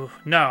I know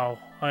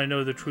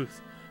the truth.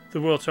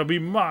 The world shall be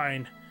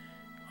mine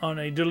on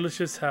a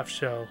delicious half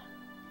shell.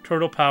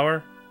 Turtle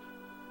power.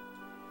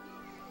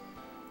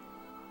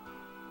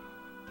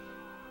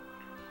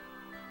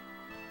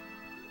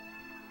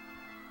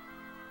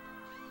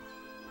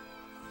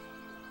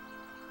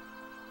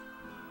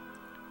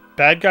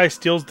 Bad guy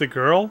steals the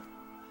girl?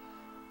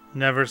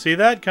 Never see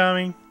that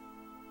coming.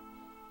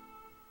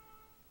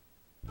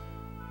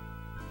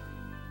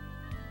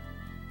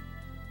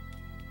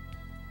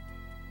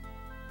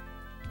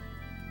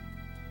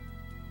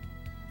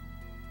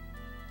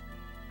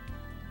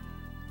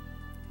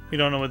 We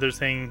don't know what they're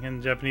saying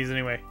in Japanese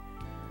anyway.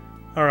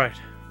 Alright.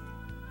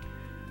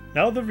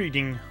 Now the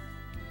reading.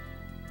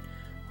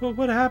 Well,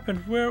 what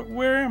happened?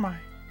 Where am I?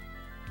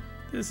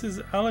 This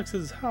is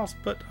Alex's house,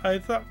 but I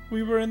thought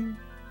we were in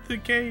the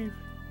cave.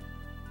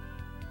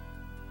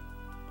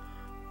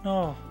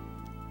 No.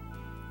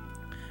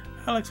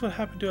 Alex, what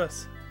happened to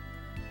us?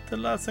 The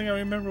last thing I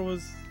remember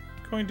was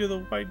going to the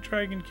White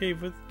Dragon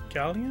Cave with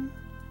Galleon?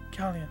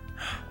 Galleon.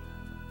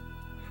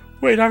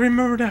 Wait, I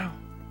remember now.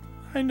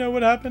 I know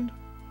what happened.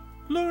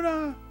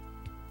 Luna!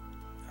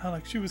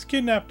 Alex, she was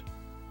kidnapped.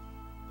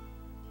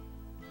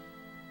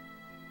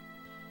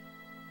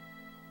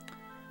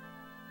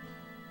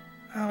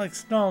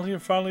 Alex, Null, you're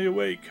finally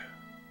awake.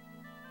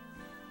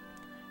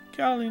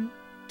 Galleon,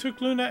 took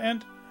Luna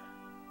and...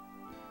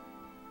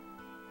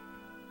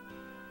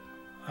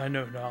 I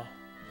know now.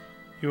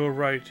 You were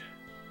right.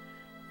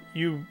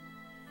 You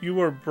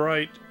were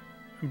brought.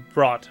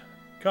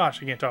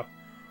 Gosh, I can't talk.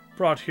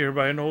 Brought here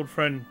by an old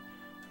friend,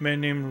 a man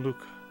named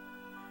Luke.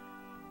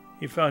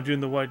 He found you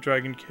in the White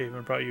Dragon Cave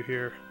and brought you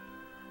here.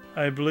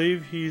 I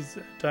believe he's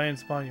at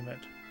Diane's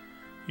monument.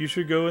 You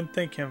should go and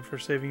thank him for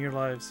saving your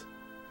lives.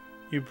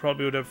 You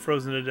probably would have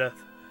frozen to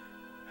death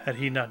had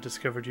he not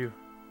discovered you.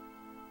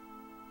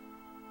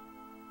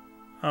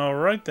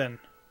 Alright then.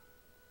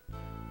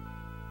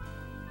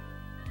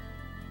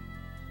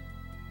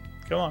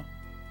 Come on.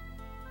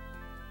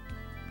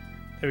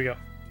 There we go.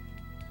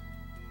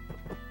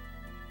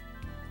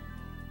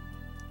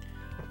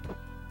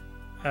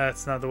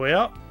 That's not the way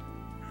out.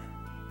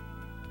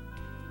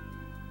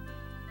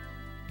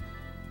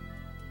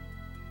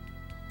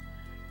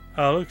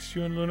 Alex,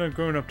 you and Luna have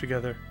grown up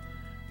together.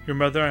 Your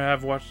mother and I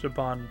have watched a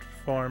bond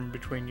form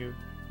between you.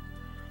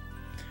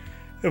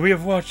 And we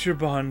have watched your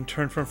bond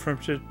turn from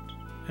friendship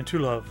into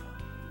love.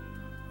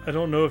 I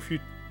don't know if you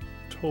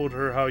told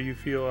her how you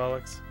feel,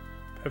 Alex.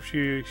 Perhaps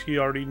she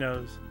already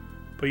knows.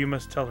 But you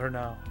must tell her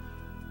now.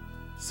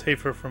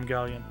 Save her from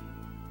Galleon.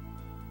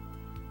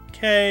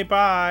 Okay,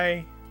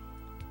 bye.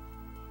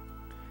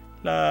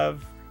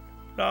 Love.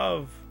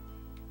 Love.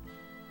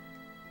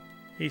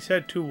 He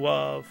said to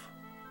love.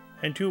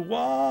 And to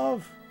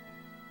love.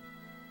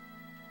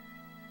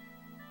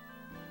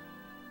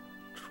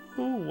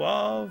 To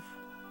love.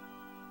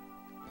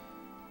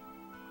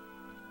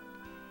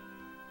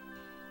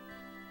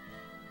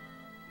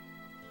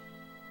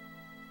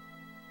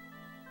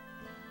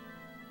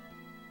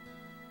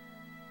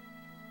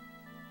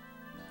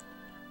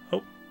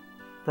 Oh,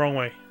 wrong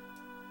way.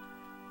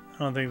 I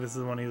don't think this is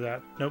the one he's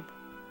at. Nope.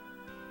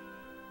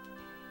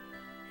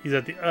 He's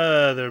at the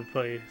other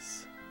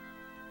place.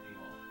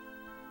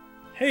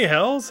 Hey,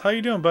 Hells. How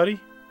you doing, buddy?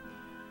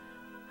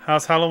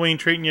 How's Halloween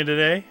treating you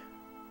today?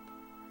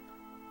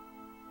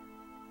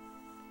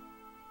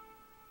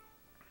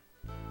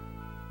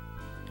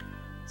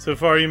 So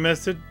far, you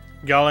missed it.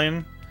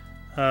 Galleon,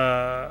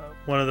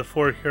 one of the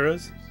 4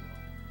 heroes.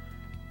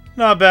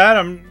 Not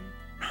bad.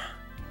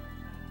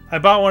 I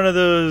bought one of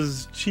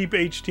those cheap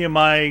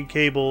HDMI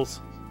cables.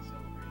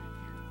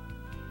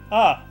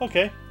 Ah,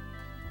 okay.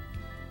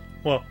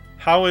 Well,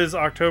 how is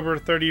October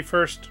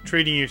 31st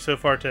treating you so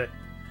far today?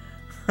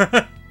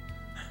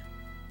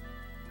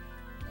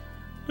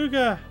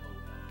 Luca!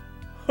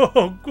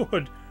 Oh,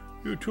 good.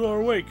 You two are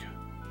awake.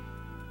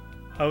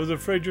 I was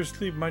afraid your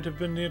sleep might have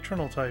been the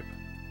eternal type.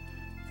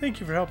 Thank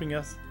you for helping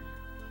us.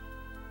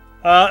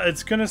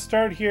 It's gonna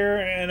start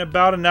here in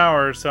about an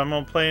hour, so I'm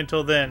gonna play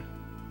until then.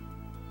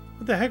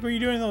 What the heck were you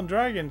doing in the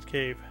Dragon's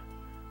Cave?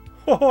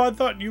 Oh, I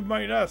thought you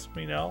might ask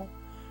me now.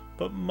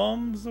 But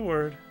mum's the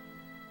word.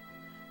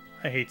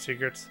 I hate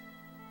secrets.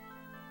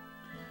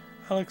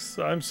 Alex,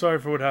 I'm sorry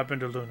for what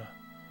happened to Luna.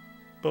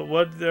 But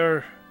what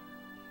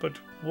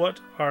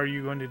are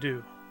you going to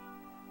do?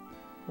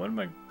 What am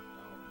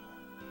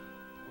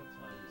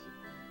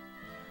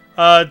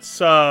I... It's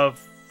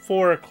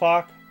 4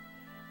 o'clock.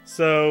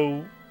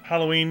 So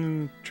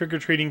Halloween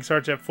trick-or-treating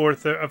starts at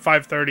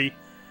 5:30.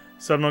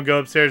 So I'm going to go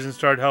upstairs and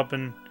start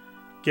helping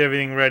get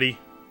everything ready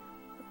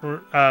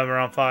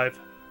around 5.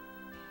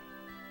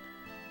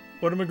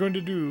 What am I going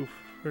to do?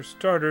 For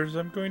starters,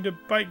 I'm going to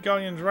bite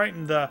Galleons right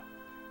in the...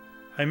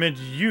 I meant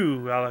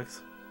you,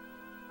 Alex.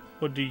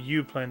 What do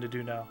you plan to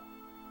do now?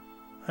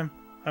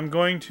 I'm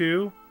going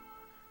to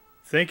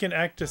think and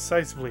act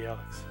decisively,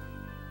 Alex.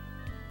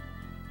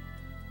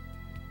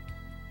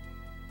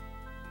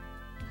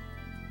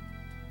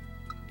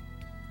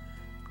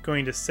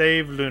 Going to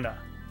save Luna.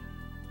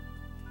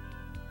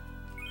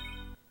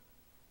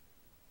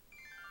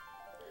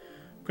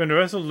 Going to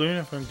wrestle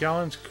Luna from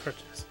Galleon's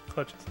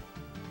clutches.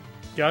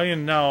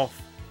 Galleon now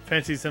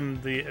fancies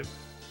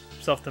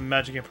himself the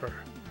Magic Emperor.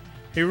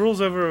 He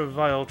rules over a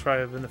vile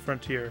tribe in the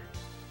frontier.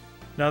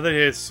 Now that he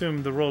has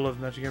assumed the role of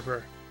Magic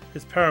Emperor,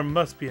 his power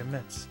must be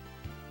immense.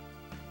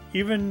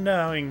 Even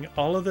knowing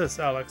all of this,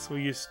 Alex, will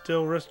you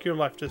still risk your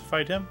life to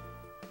fight him?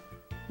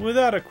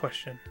 Without a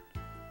question.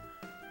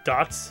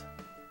 Dots?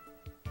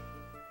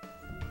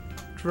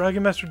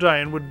 Dragon Master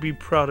Diane would be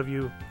proud of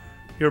you.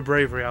 Your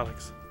bravery,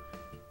 Alex.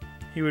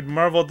 He would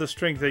marvel at the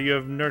strength that you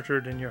have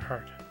nurtured in your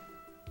heart.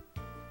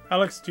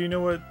 Alex, do you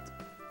know what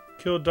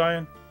killed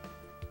Diane?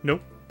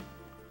 Nope.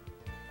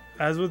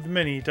 As with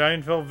many,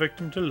 Diane fell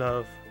victim to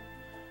love.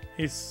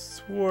 He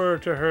swore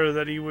to her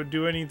that he would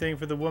do anything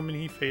for the woman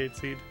he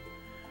fancied.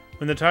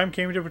 When the time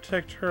came to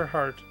protect her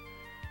heart,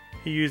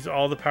 he used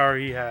all the power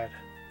he had.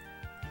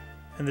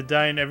 And the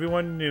Diane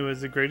everyone knew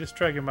as the greatest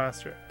Dragon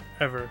Master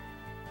ever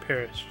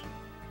perished.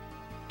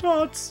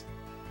 Dots!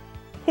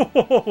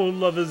 Oh,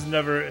 love is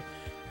never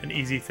an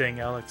easy thing,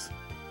 Alex.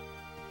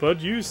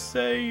 But you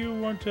say you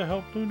want to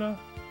help Luna?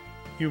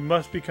 You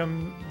must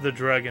become the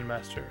Dragon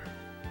Master.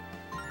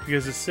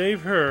 Because to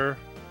save her,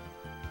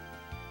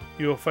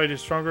 you will fight a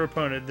stronger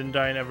opponent than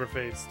Diane ever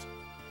faced.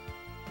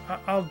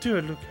 I'll do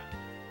it, Luca.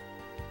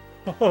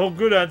 Oh,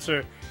 good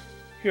answer.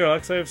 Here,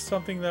 Alex, I have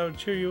something that would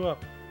cheer you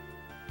up.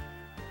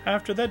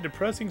 After that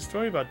depressing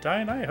story about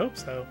dying, I hope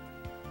so.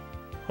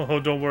 Oh,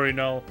 don't worry,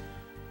 Null.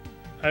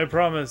 I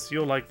promise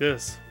you'll like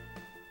this.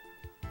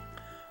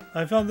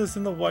 I found this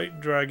in the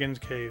White Dragon's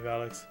cave,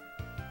 Alex.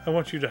 I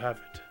want you to have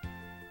it.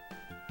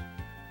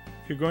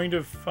 If you're going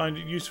to find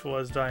it useful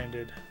as Diane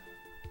did.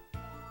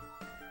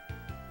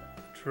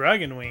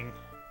 Dragon Wing.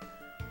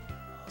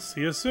 I'll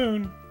see you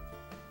soon.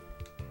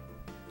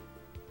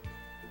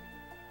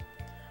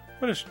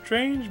 What a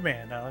strange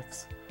man,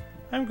 Alex.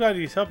 I'm glad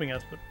he's helping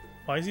us, but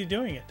why is he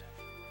doing it?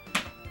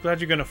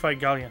 Glad you're gonna fight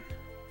Galleon.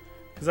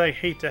 Because I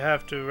hate to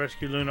have to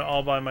rescue Luna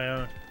all by my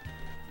own.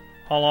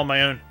 All on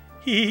my own.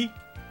 Hee hee.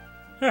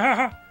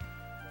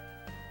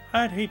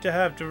 I'd hate to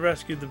have to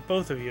rescue the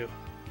both of you.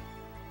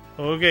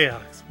 Okay,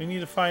 Alex. We need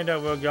to find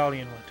out where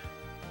Galleon went.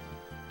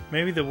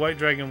 Maybe the White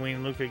Dragon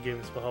Wing Luca gave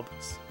us will help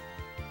us.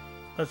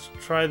 Let's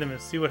try them and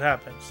see what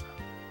happens.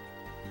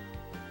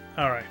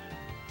 Alright.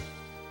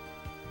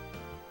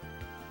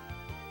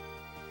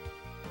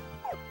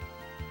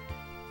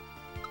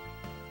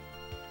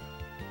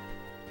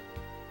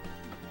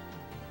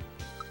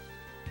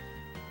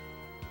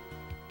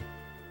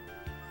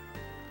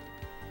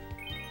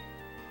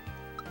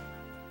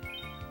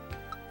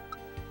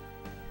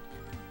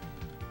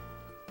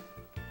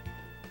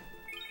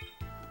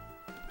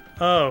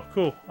 Oh,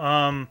 cool.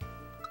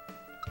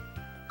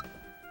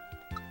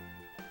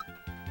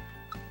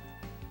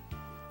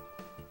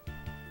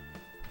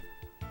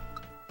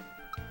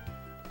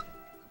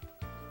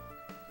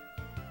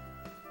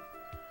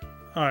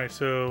 Alright,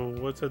 so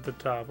what's at the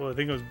top? Oh, I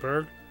think it was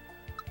Berg.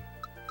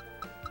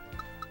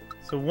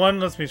 So one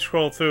lets me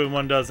scroll through and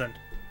one doesn't.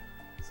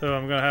 So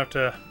I'm gonna have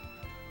to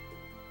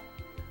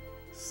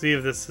see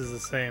if this is the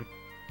same.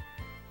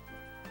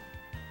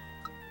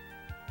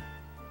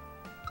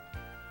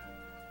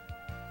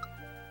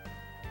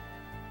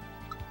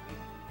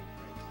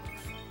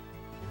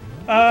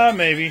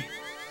 Maybe.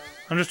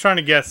 I'm just trying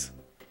to guess.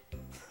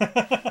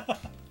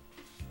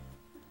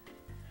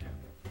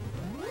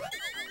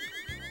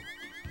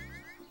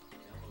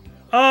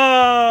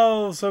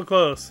 Oh, so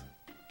close.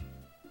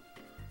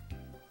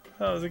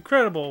 That was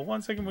incredible.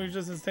 1 second we were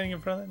just standing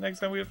in front of it. Next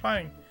time we were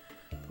flying.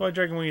 The White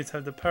Dragon Wings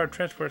have the power to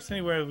transport us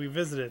anywhere we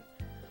visited.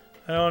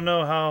 I don't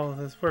know how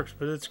this works,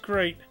 but it's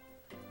great.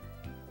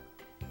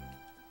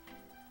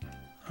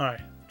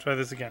 Alright, try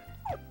this again.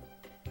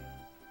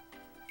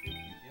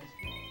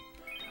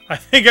 I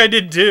think I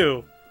did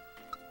too.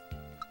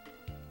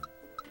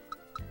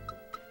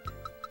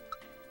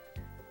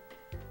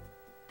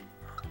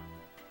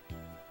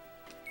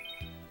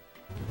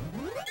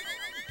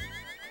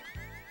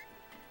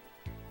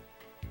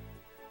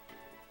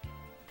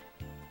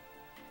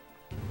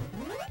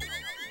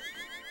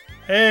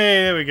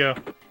 Hey, there we go.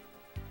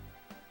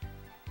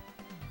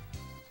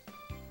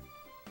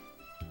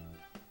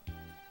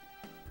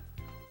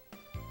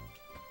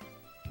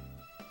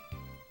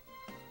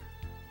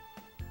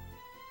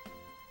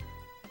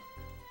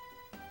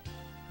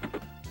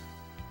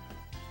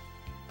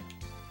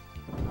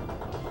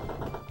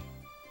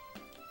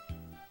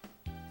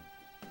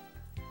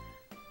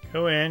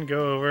 Go in,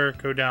 go over,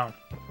 go down.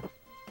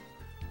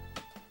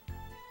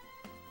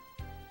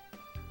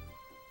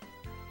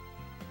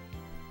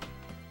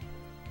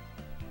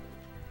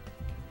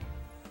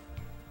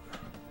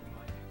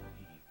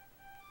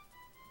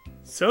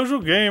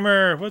 Social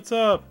Gamer, what's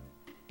up?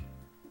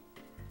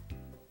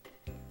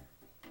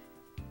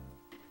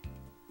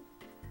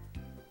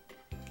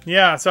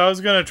 Yeah, so I was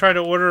gonna try to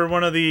order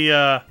one of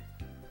the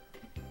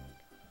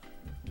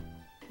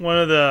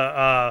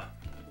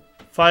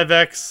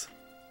 5X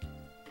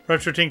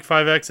RetroTink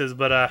 5Xs,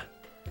 but I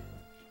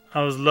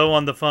was low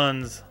on the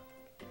funds.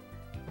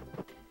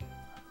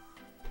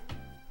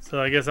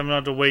 So I guess I'm gonna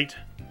have to wait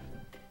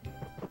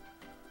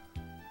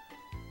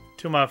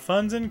till my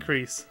funds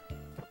increase.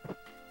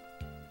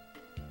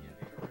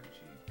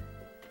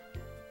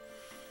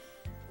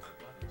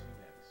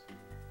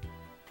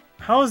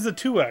 How is the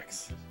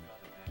 2X?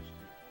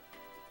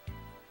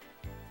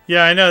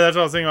 Yeah, I know, that's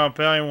what I was thinking about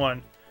buying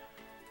one.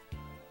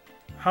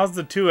 How's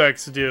the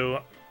 2X do?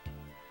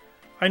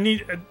 I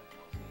need...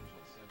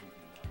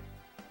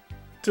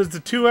 does the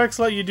 2X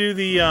let you do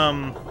the,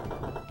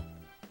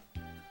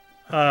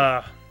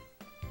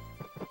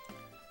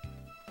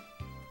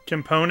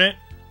 component?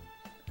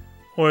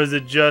 Or is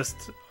it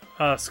just,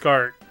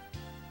 SCART?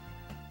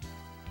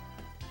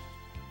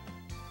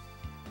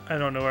 I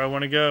don't know where I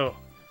want to go.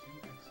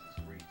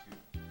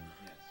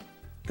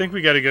 I think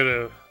we gotta go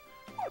to...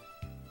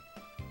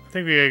 I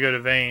think we gotta go to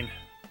Vane.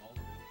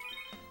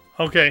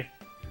 Okay.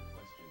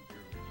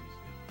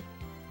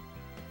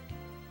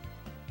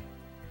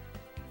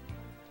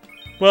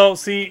 Well,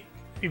 see,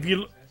 if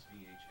you...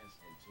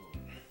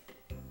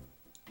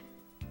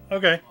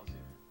 Okay.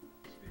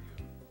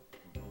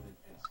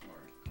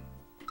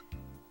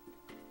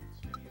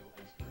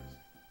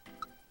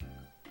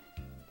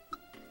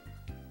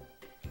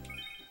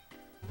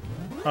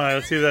 Alright,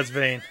 let's see if that's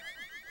Vane.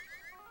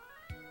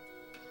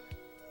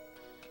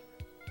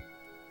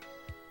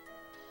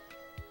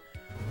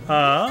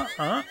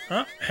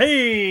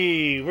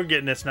 Hey, we're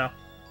getting this now.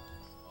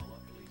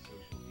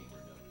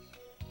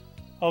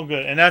 Oh,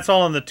 good. And that's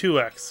all on the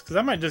 2X. Because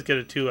I might just get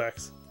a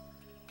 2X.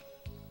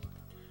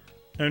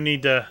 No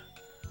need to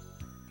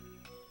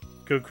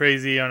go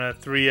crazy on a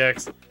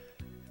 3X.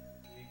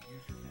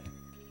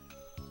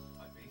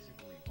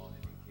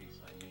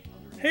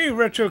 Hey,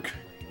 Retro...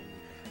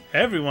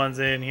 Everyone's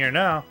in here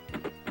now.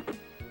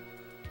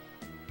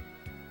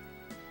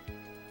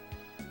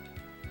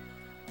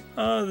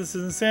 Oh, this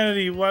is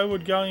insanity. Why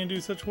would Galleon do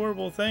such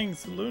horrible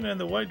things? Luna and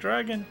the White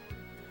Dragon.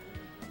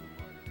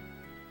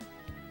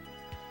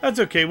 That's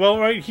okay. Well,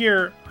 right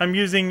here, I'm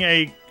using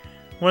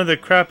one of the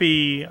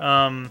crappy...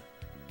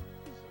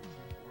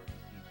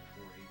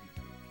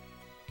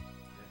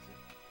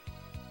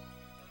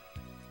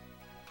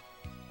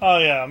 Oh,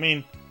 yeah. I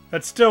mean,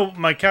 that's still...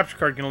 My capture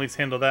card can at least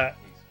handle that.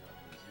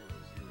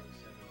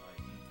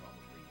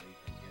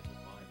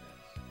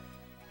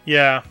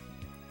 Yeah.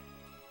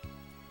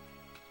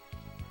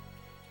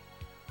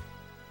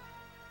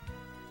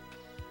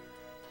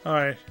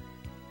 Alright.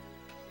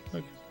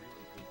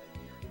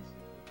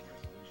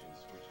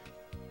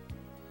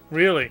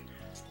 Really?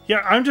 Yeah,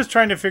 I'm just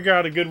trying to figure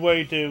out a good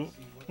way to...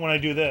 when I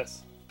do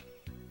this.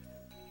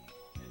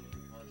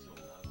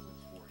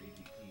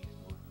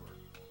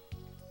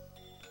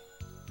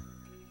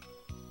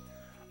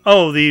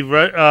 Oh, the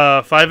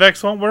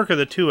 5X won't work or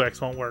the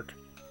 2X won't work?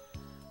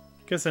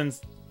 Guess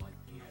since...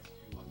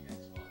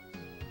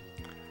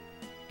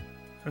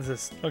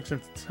 This looks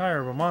entire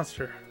of a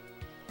monster.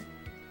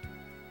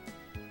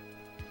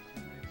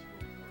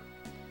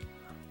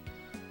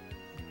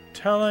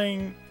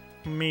 Telling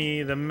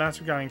me the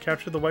Master Guy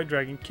captured the White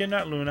Dragon,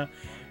 kidnapped Luna,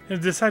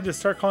 and decided to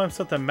start calling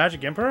himself the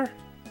Magic Emperor?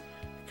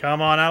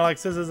 Come on,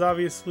 Alex, this is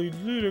obviously a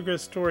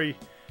ludicrous story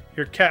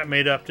your cat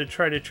made up to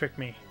try to trick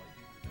me.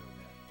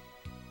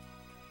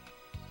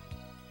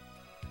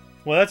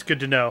 Well, that's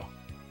good to know.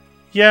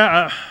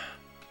 Yeah,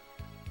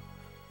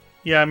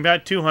 yeah, I'm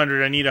at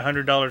 200. I need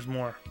 $100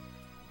 more.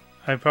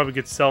 I probably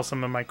could sell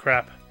some of my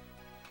crap.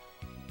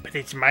 But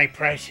it's my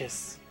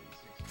precious.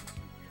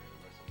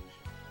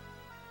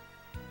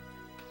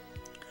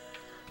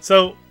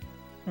 So,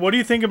 what do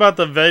you think about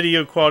the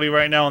video quality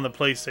right now on the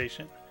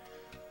PlayStation?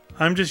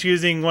 I'm just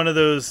using one of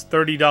those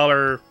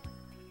 $30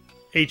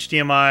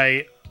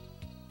 HDMI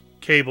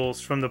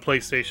cables from the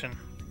PlayStation.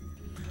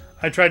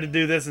 I tried to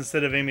do this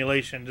instead of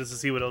emulation just to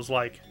see what it was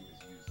like.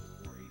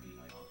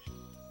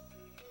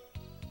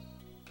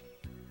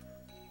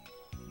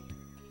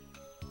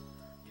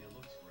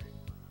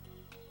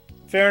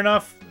 Fair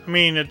enough. I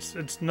mean,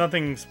 it's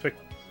nothing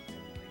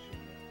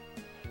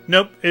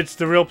Nope, it's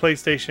the real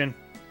PlayStation.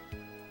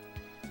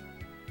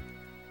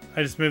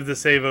 I just moved the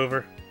save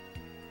over.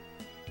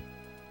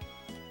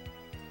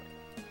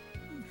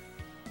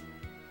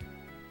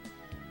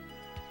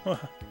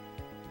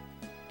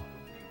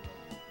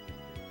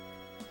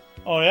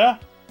 Oh yeah?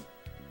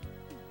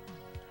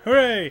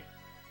 Hooray!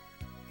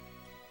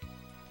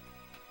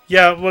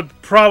 Yeah, what the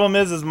problem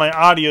is my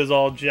audio's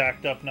all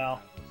jacked up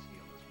now.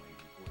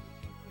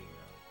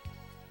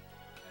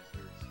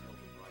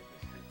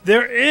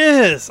 There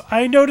is!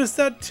 I noticed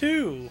that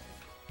too.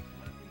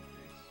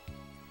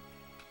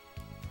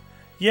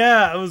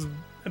 Yeah,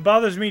 it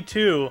bothers me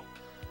too.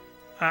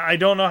 I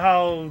don't know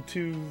how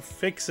to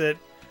fix it.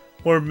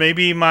 Or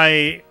maybe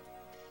my...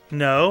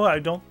 No, I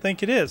don't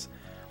think it is.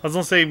 I was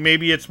going to say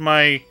maybe it's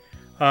my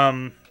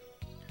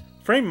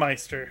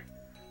FrameMeister.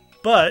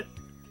 But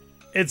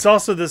it's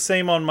also the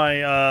same on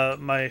my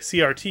my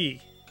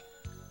CRT.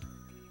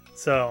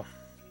 So...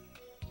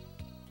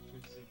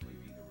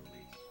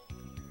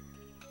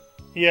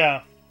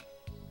 Yeah.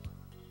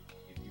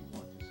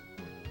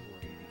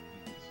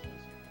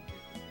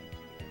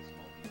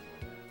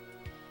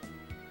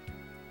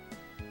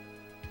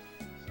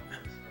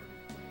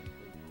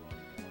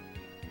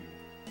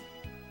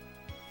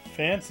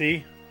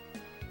 Fancy.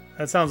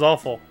 That sounds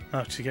awful.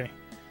 No, just kidding.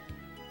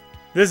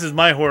 This is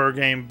my horror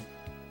game.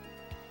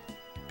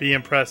 Be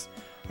impressed.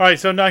 Alright,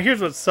 so now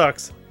here's what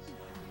sucks.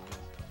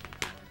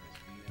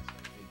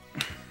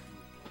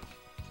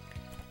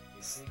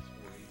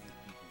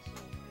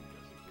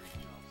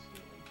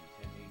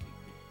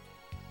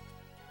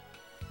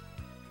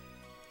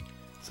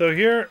 So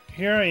here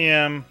I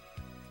am,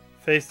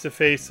 face to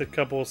face, a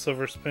couple of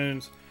silver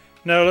spoons.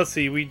 No, let's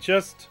see. We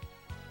just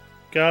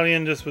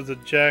Galleon just was a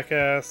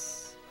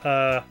jackass.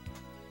 Where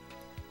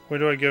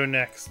do I go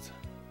next?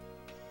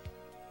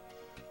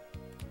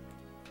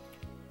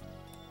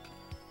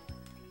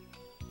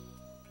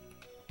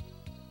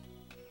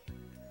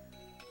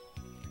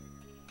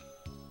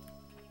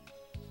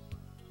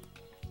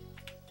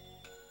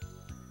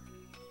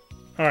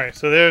 All right,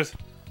 so there's.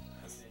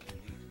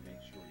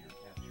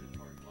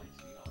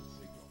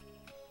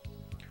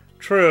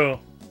 True.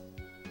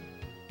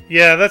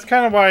 Yeah, that's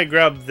kind of why I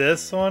grabbed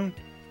this one.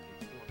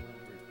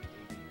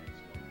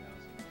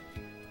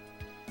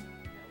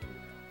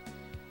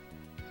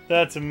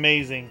 That's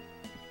amazing.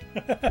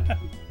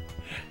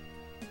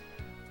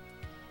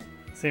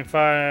 Same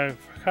 5.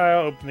 Kyle,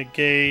 open the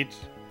gate.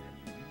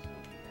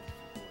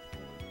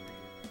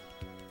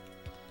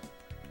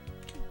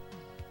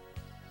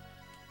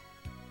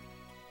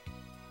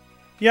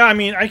 Yeah, I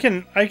mean, I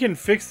can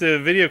fix the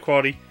video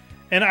quality,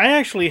 and I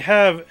actually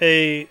have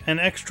an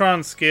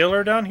Extron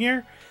scaler down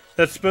here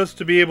that's supposed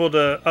to be able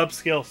to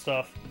upscale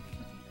stuff.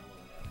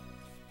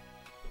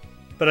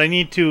 But I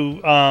need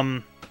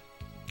to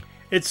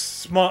it's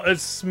small,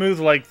 it's smooth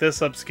like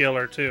this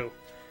upscaler too.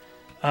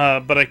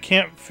 But I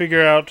can't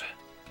figure out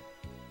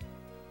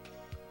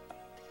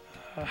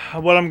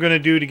what I'm going to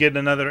do to get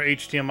another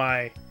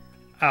HDMI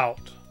out.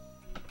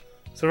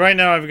 So right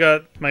now I've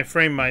got my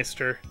Frame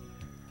Meister.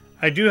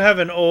 I do have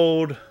an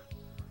old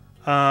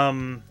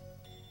OSSC,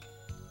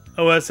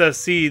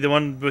 the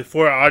one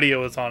before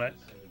audio was on it.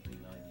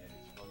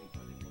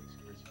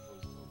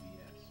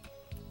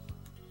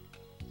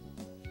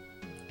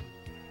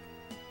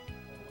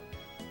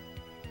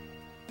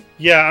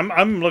 Yeah,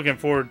 I'm looking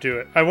forward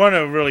to it. I want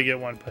to really get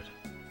one, but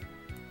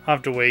I'll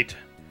have to wait.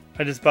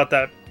 I just bought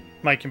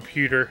my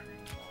computer.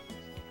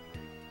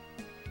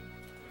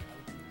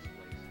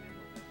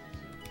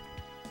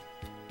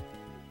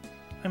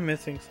 I'm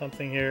missing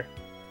something here.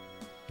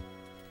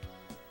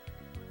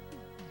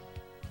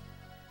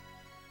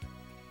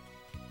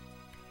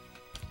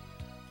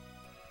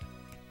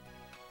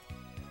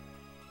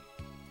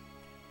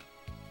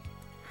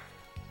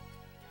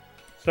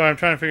 So I'm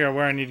trying to figure out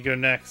where I need to go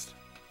next.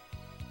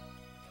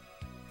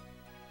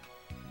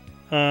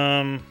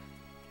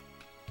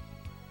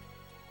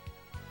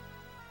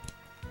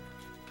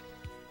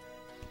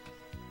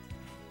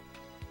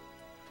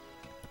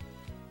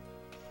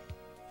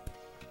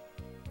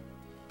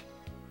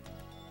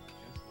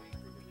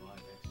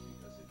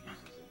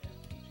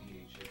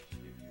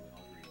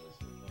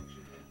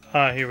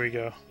 Here we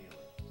go.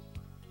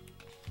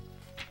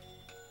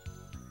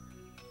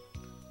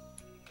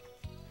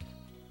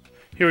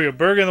 Here we go.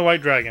 Berg and the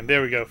White Dragon.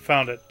 There we go.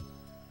 Found it.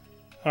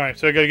 Alright,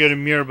 so I gotta go to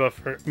Miria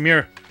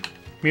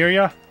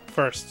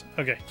first.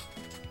 Okay.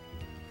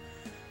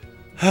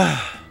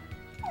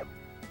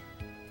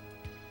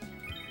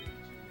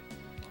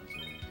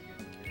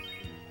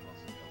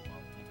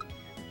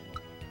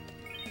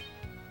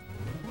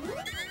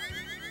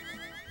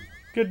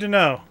 Good to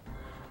know.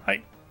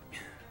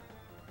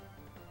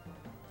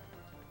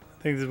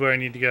 I think this is where I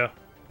need to go.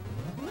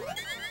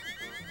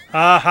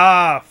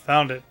 Aha!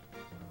 Found it.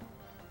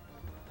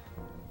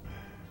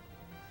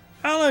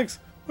 Alex!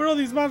 Where all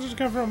these monsters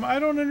come from? I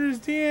don't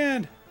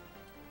understand.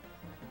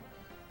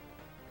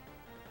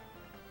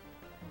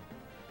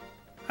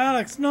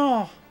 Alex,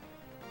 no.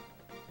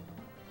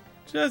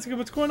 Jessica,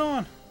 what's going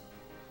on?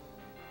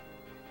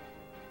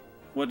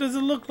 What does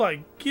it look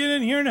like? Get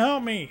in here and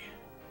help me.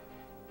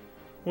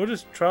 We'll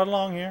just trot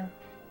along here.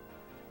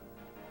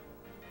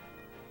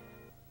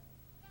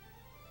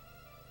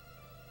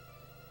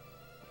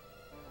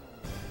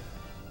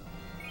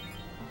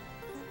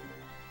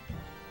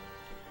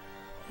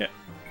 Yeah.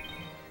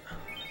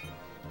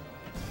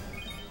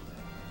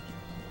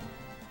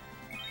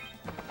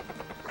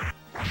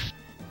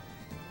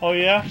 Oh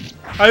yeah?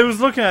 I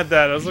was looking at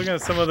that. I was looking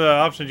at some of the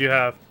options you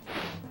have.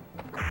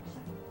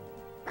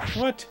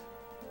 What?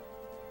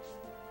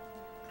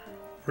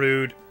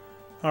 Rude.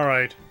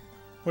 Alright.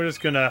 We're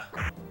just gonna...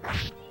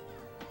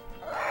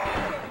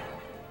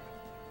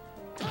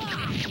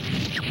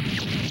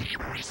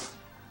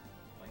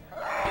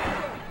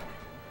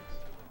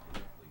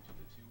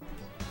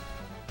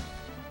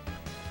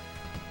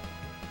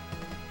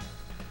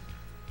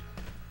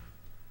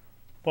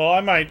 Well,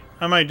 I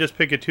might just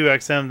pick a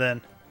 2XM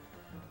then.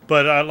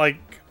 But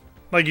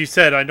like you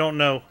said, I don't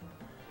know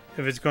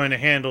if it's going to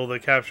handle the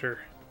capture.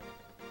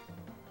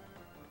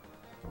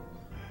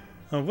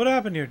 What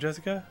happened here,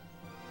 Jessica?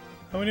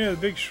 I went near the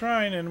big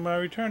shrine, and when I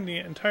returned, the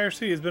entire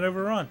city has been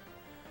overrun.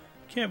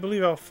 Can't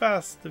believe how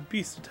fast the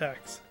beast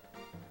attacks.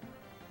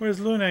 Where's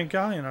Luna and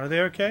Galleon? Are they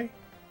okay?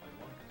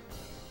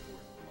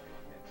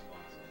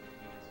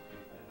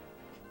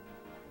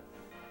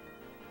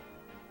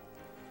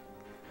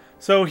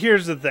 So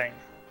here's the thing.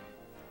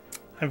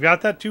 I've got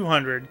that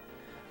 200.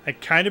 I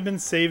kind of been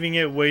saving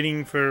it,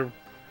 waiting for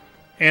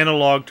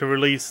Analog to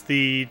release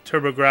the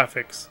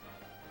TurboGrafx.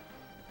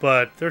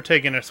 But they're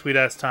taking their sweet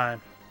ass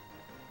time.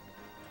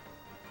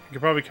 I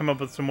could probably come up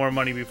with some more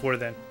money before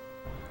then.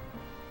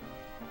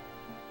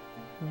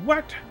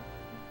 What?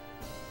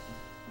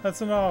 That's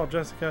not all,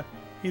 Jessica.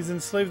 He's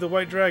enslaved the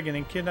White Dragon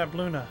and kidnapped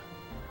Luna.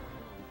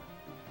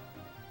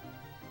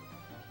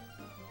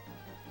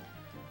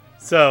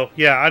 So,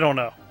 yeah, I don't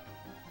know.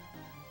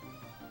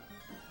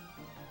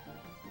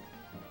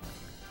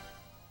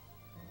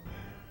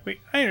 Wait,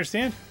 I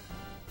understand.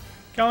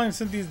 Galleon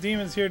sent these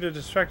demons here to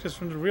distract us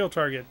from the real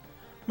target.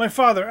 My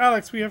father,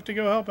 Alex, we have to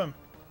go help him.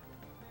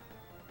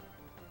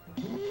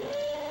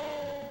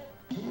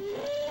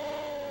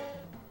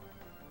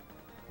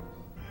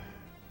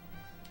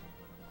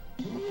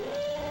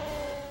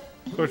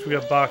 Of course, we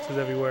got boxes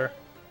everywhere.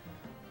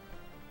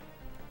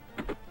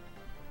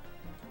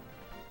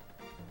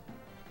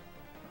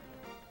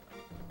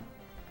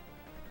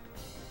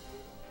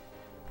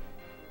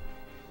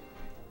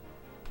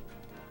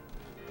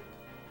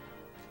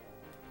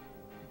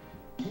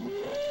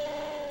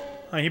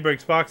 Oh, he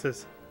breaks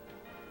boxes.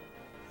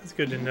 That's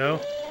good to know.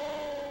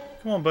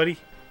 Come on, buddy.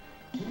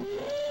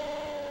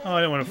 Oh, I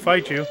didn't want to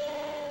fight you.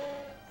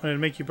 I wanted to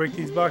make you break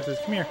these boxes.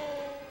 Come here.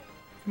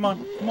 Come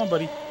on. Come on,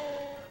 buddy.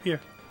 Up here.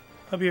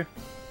 Up here.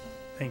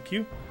 Thank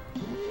you.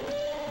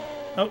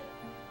 Oh.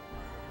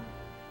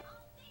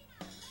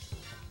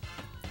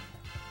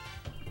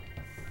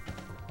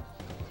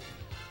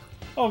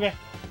 Okay.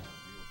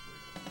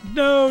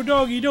 No,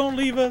 doggy, don't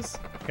leave us.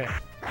 Okay.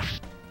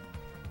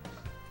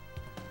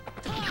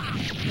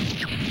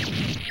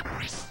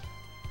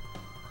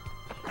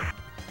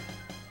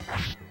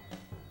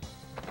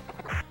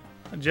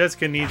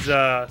 Jessica needs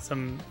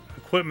some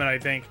equipment, I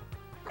think.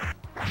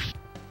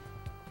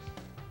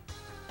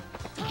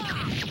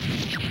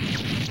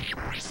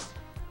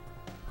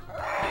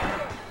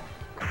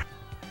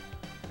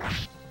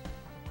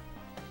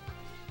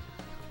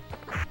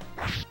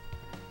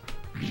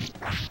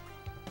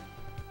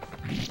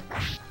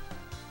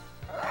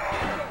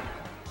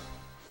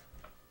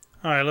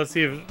 Alright, let's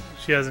see if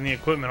she has any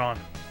equipment on.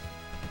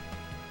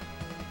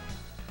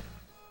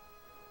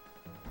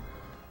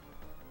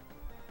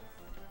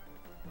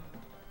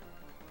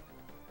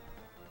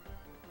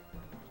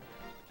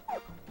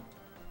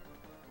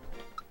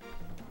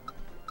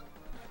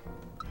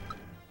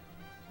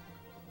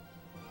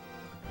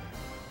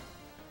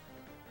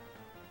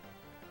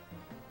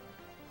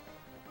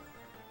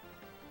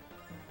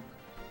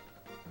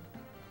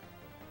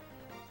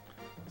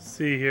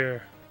 See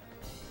here.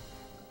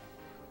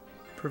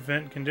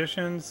 Prevent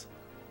conditions.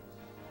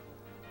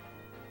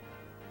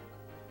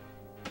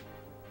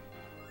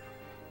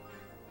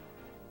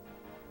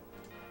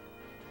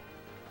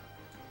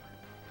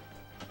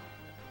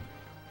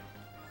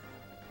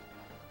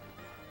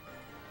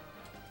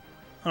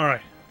 All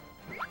right.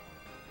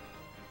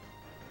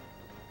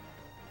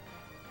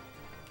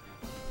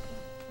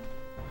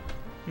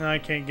 No, I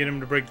can't get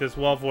him to break this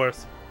wall for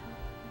us.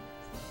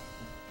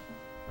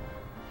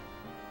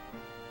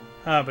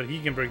 Ah, but he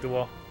can break the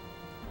wall.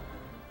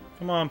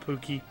 Come on,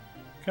 Pookie.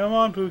 Come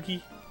on,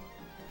 Pookie.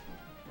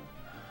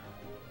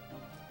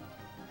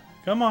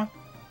 Come on.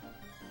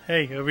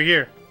 Hey, over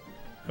here.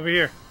 Over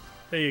here.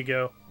 There you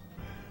go.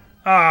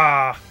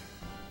 Ah!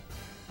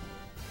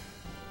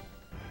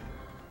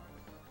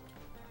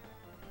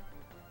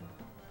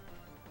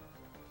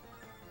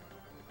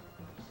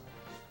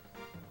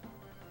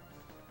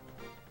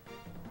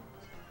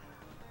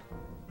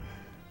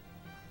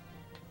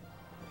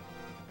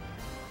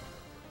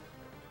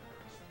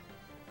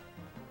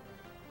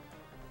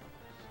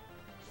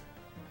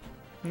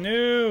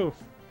 No!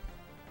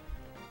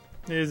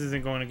 This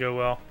isn't going to go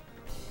well.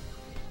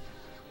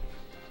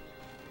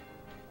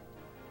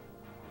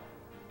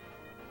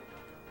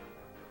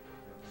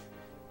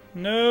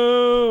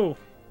 No!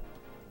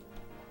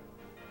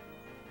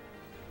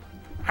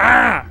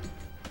 Ah!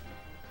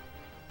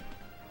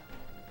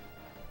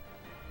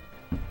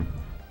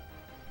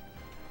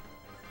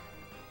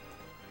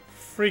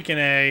 Freaking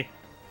A.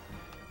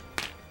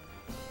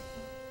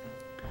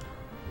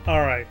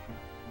 Alright.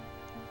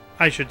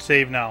 I should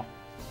save now.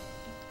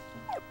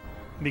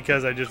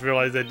 Because I just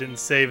realized I didn't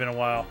save in a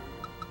while.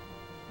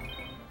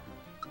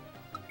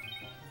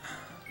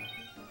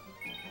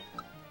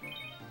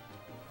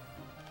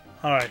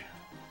 Alright.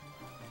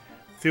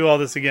 Do all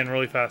this again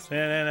really fast.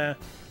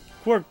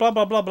 Quirk, blah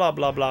blah blah blah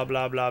blah blah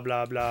blah blah blah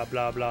blah blah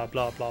blah blah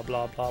blah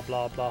blah blah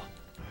blah blah.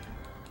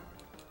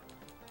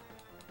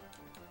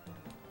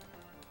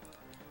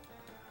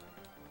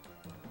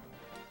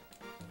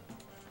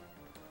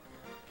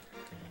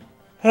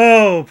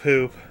 Oh,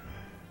 poop.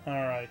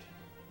 Alright.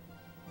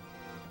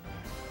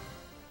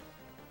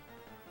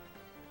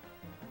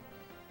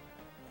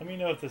 Let me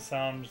know if the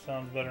sound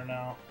sounds better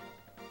now.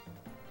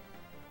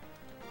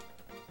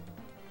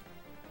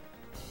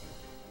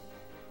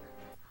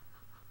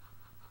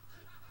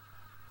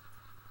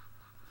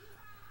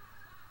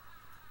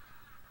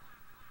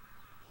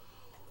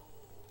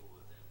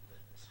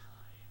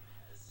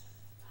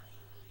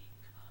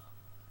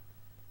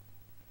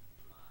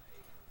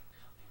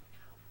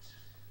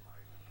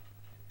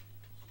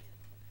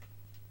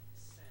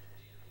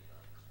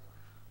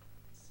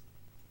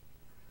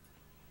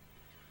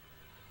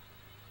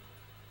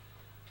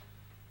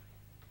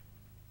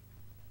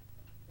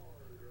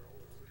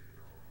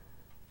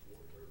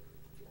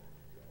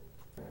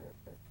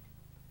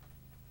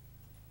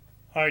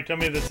 Alright, tell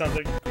me if this sounds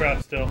like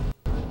crap still.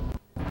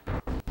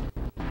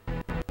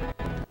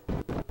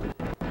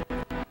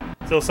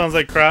 Still sounds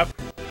like crap?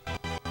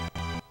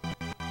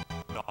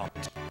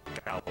 Not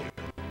Gallion,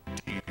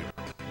 dear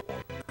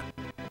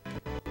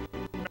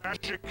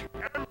Magic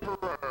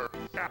Emperor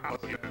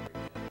Gallion.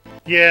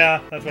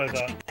 Yeah, that's what I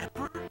thought.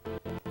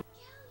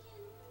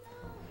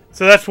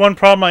 So that's one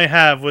problem I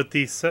have with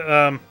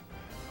the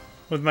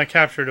with my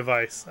capture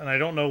device, and I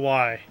don't know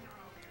why.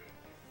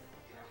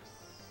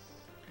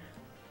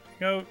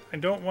 No, I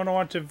don't want to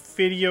watch a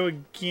video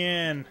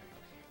again.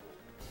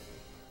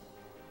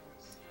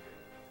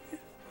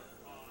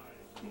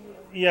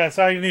 Yes,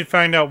 I need to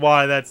find out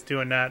why that's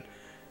doing that.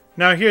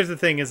 Now, here's the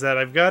thing: is that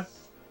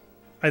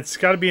it's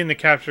got to be in the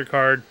capture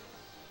card,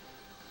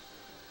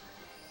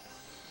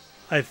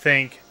 I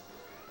think,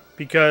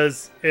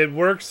 because it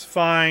works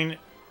fine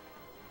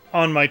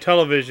on my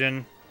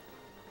television,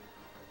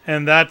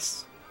 and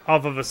that's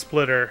off of a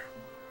splitter.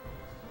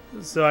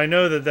 So I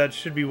know that that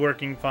should be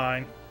working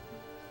fine.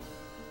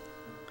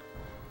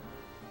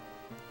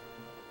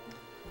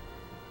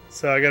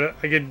 So I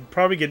could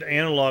probably get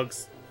analog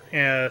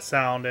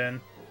sound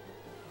in.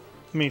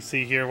 Let me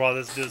see here while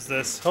this does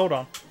this. Hold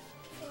on.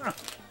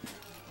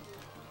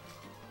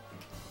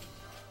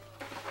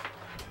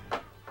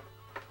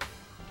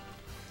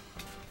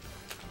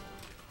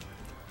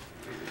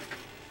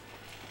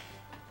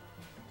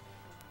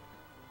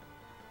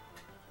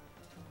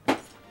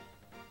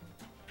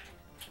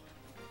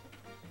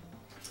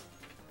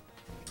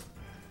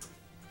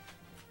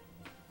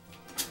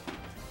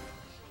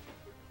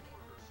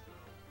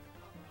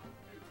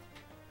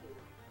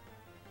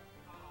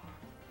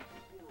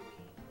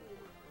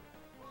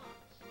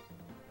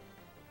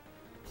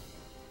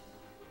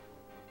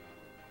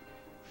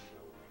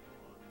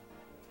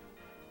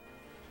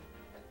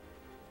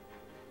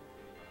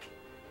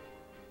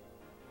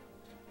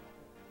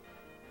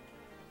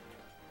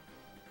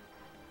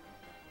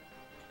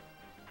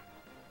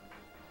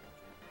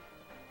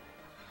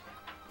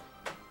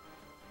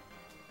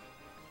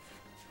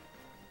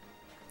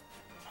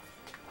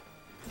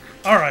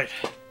 Alright,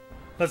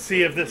 let's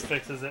see if this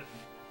fixes it.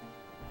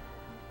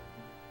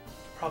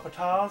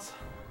 Properties.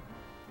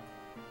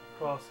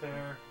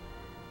 Crosshair.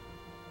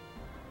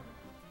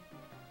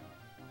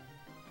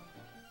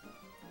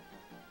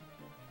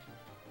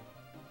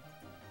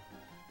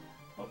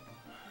 Oh.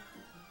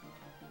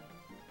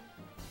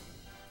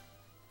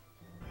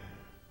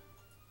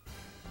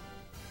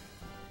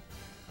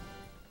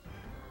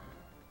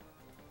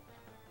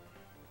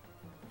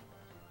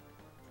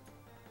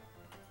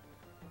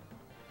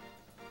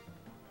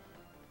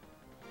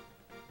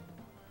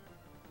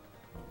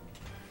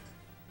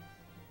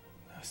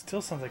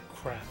 Still sounds like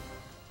crap.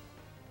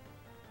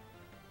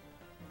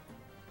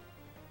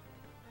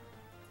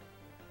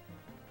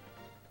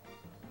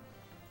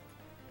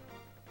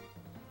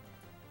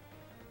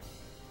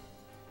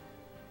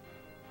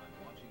 I'm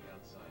watching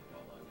outside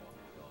while I walk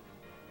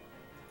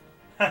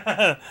the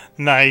dog.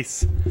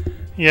 Nice.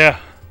 Yeah.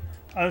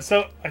 I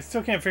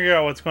still can't figure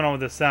out what's going on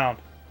with this sound.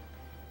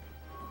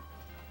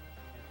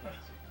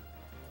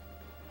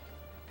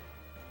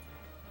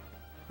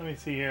 Let me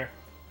see here.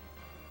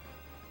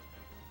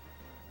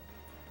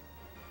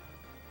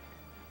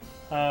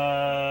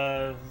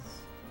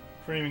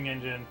 Framing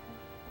engine.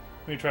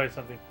 Let me try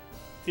something.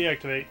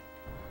 Deactivate.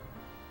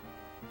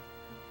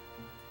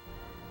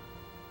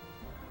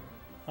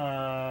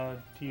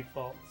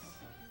 Defaults.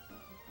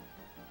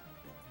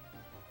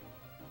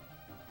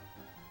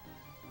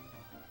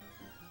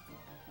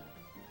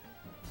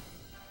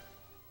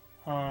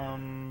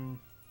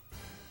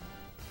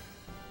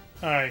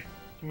 Alright.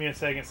 Give me a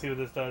second, see what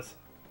this does.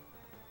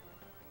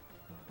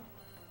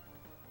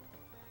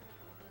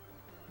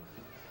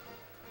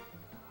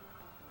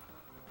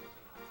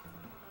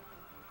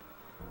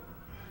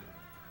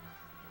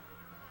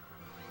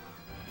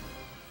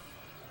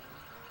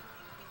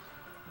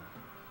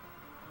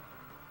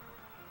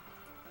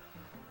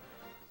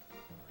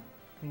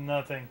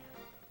 Nothing.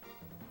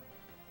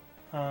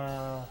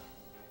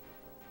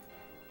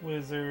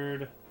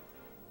 Wizard.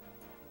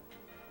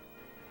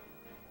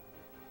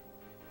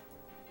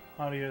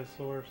 Audio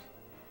source.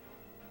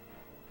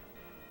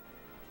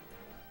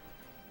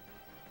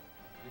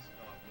 This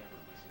dog never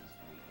listens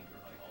to me either.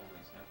 I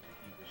always have to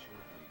keep a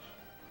short leash.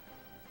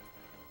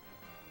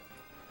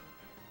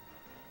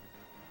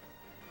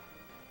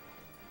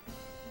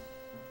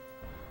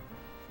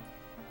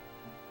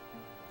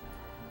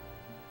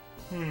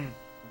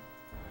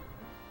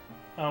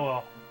 Oh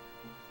well.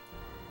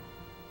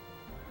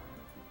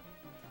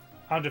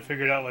 I'll have to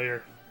figure it out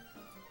later.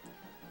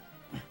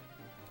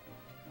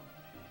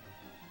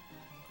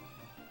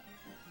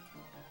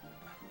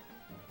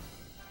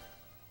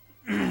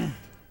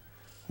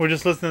 We're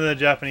just listening to the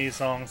Japanese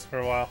songs for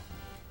a while.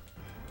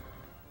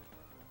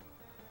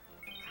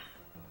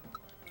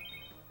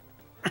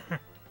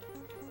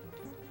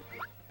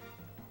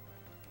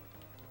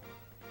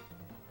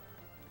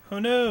 Oh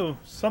no!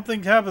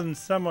 Something happened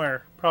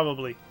somewhere,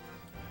 probably.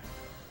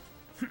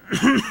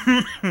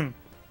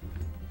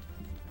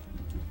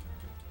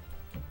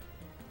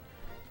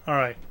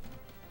 Alright.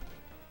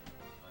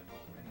 I'm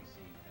already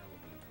seeing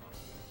Halloween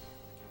costumes.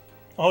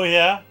 Oh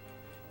yeah?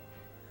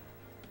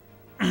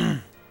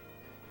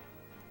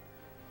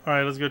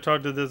 Alright, let's go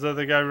talk to this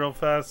other guy real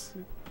fast.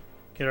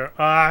 Get her.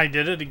 Ah, I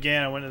did it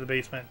again. I went to the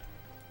basement.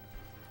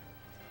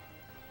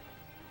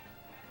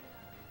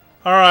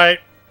 Alright.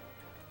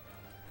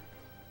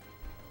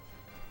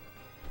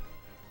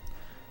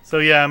 So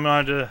yeah, I'm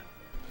going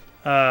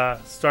to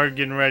start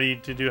getting ready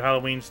to do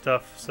Halloween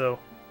stuff. So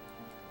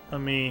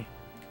let me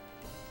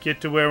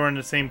get to where we're in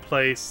the same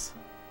place.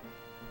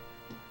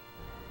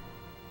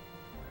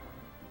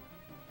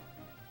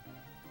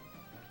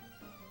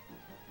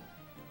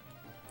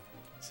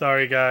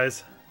 Sorry,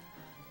 guys.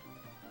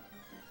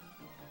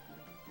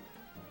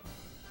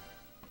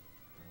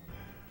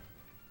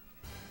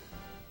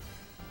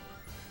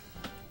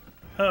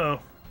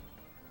 Uh-oh.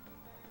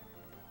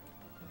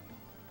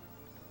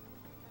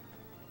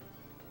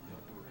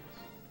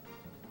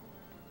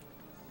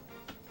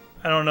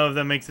 I don't know if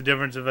that makes a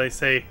difference if I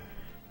say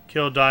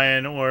kill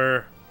Diane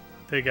or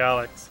pick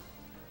Alex.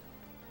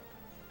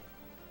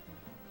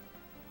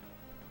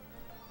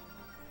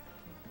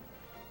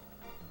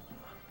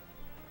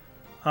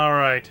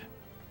 Alright.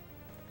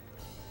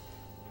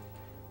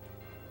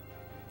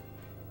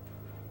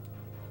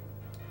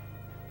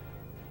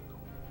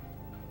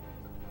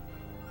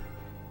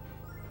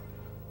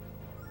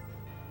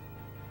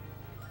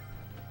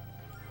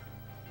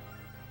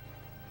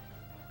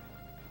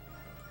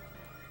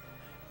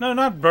 No,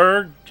 not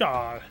Berg.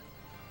 God.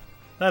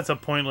 That's a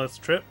pointless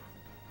trip.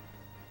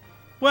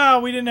 Wow,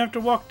 we didn't have to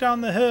walk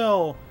down the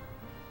hill.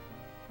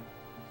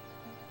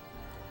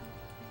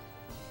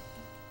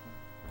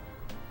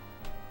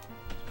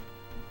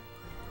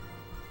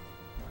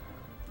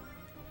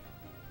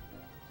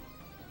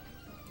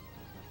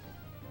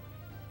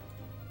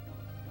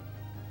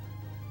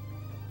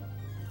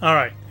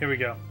 Alright, here we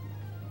go.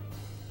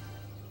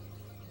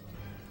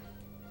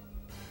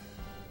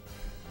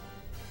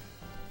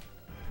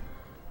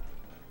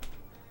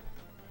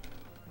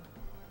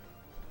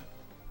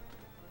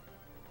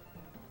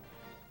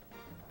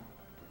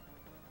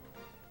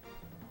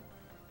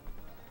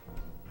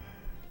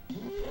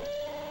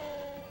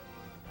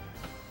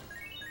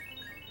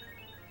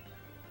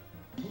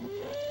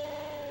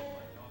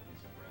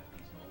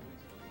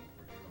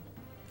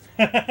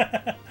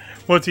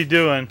 What's he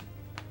doing?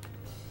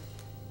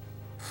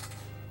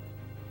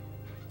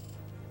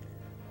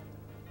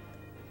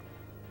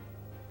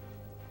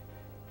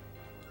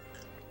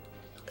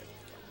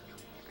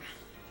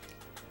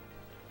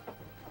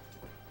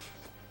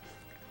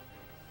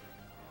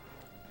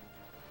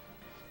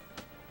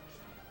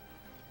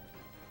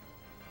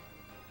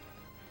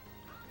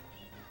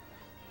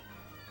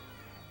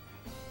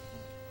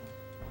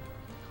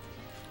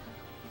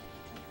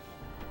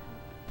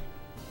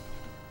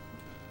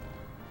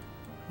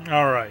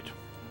 All right.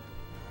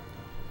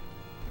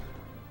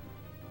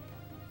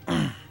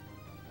 Alright,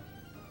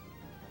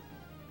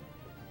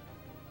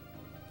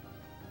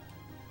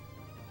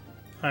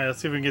 let's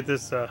see if we can get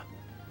this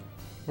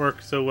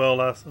work so well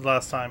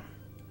last time.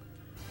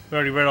 We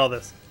already read all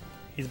this.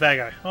 He's a bad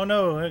guy. Oh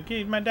no,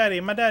 he's my daddy,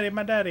 my daddy,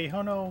 my daddy.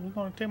 Oh no, we're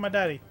gonna take my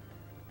daddy.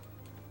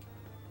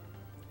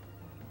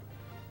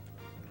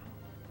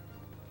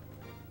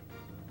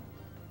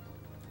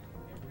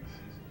 Every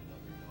season,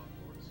 another dog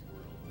or a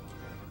squirrel will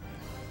grab a piece of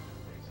the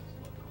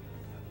places.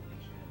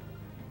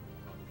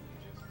 Luckily, you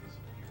have a leash animal. You would probably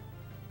just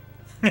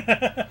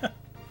disappear.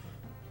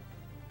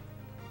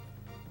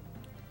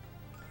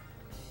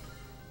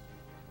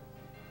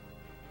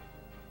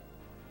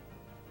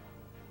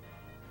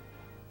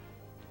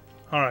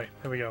 Alright,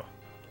 there we go.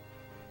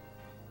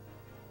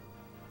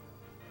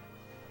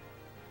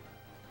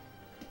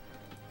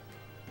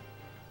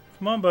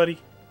 Come on, buddy.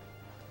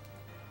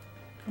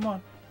 Come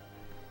on.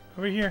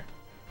 Over here.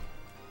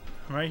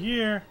 I'm right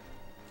here.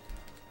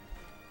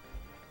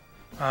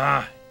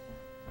 Ah.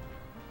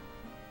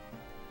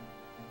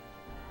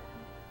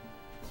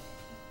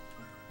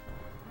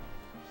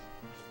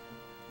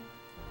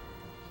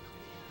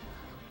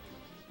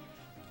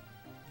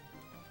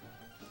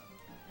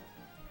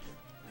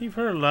 Leave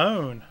her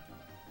alone.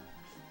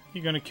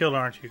 You're gonna kill her,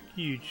 aren't you?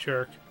 You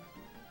jerk.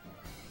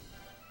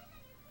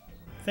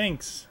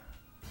 Thanks.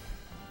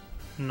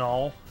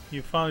 Null.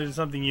 You finally did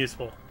something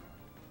useful.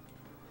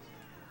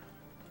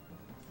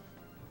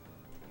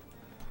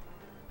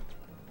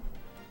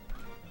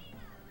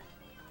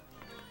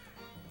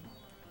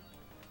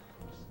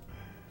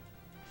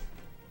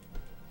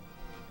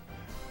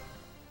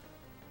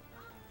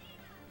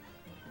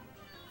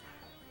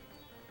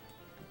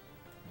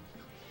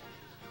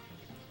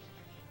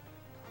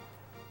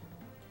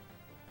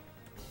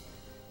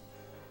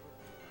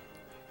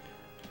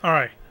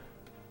 Alright.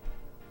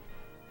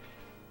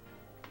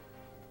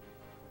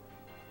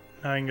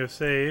 Now I can go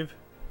save.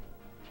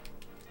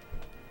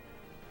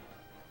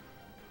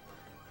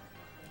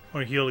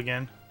 Or heal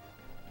again.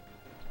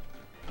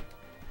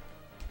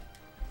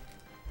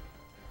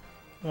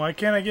 Why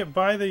can't I get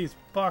by these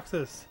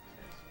boxes?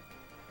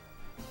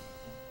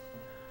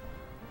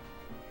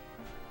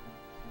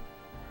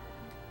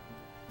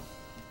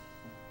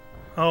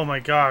 Oh my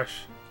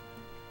gosh.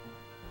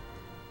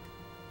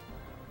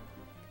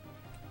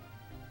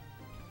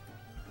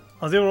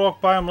 I was able to walk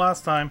by him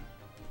last time.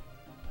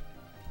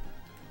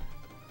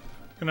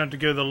 Gonna have to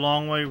go the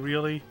long way,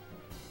 really?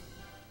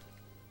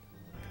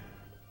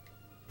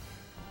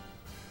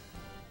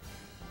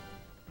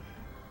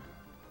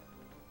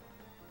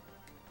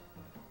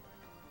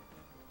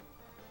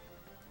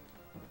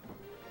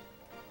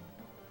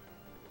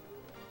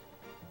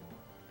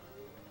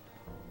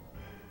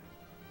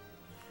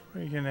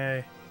 Freaking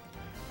A.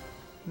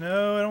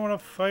 No, I don't want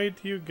to fight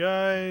you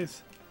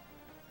guys.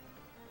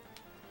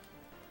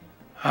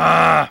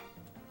 Ah!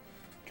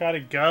 Gotta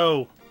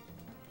go.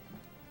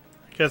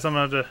 I guess I'm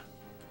gonna have to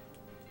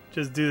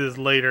just do this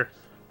later.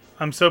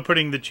 I'm so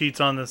putting the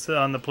cheats on this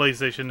on the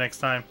PlayStation next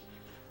time.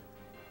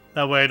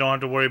 That way I don't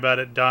have to worry about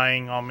it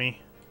dying on me.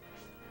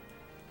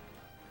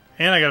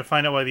 And I gotta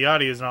find out why the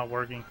audio is not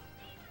working.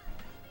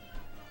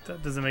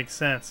 That doesn't make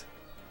sense.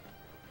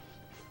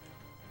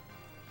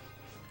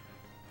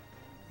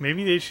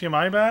 Maybe the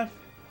HDMI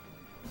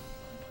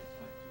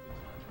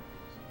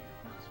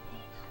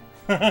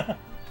bad?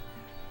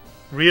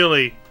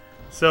 Really?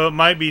 So it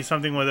might be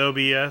something with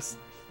OBS?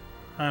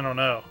 I don't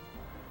know.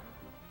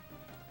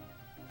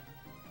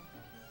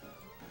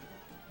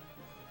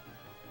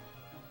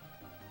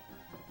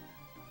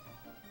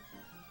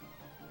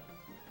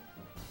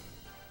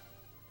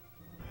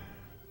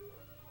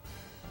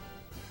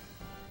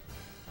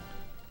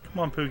 Come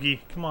on, Pookie.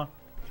 Come on.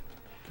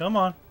 Come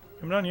on.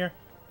 Come down here.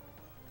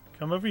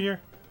 Come over here.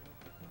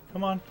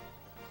 Come on.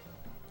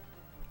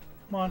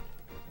 Come on.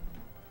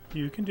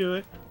 You can do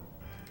it.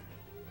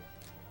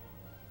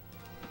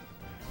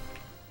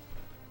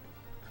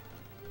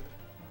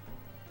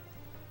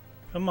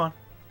 Come on.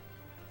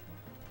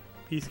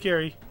 Be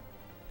scary.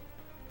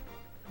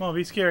 Come on,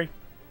 be scary.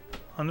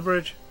 On the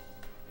bridge.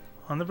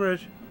 On the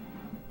bridge.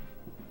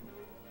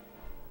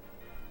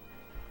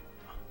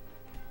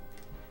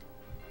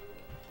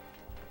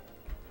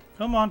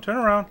 Come on, turn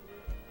around.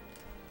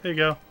 There you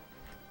go.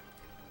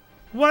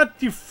 What?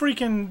 You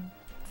freaking...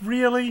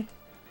 Really?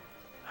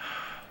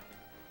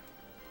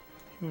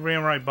 You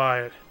ran right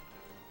by it.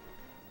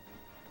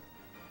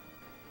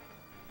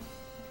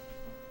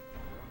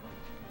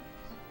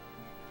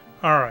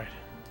 Alright.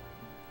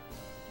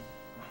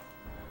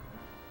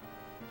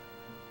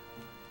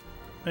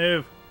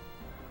 Move.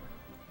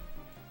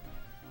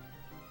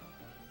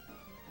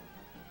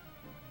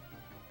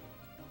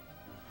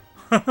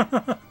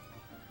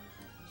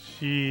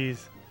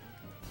 Jeez.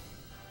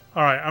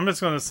 Alright, I'm just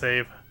gonna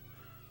save.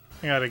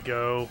 I gotta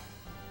go.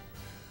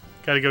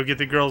 Gotta go get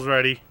the girls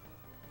ready.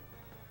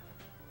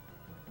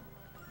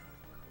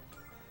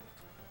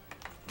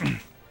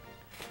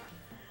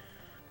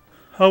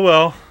 Oh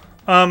well.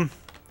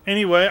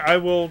 Anyway, I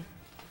will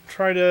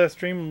try to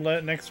stream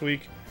next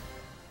week.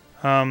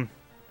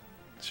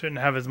 Shouldn't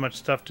have as much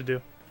stuff to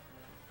do.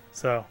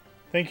 So,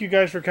 thank you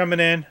guys for coming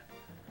in.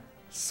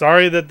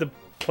 Sorry that the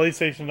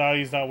PlayStation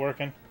audio is not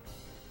working.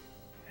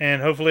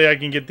 And hopefully I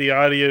can get the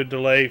audio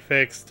delay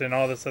fixed and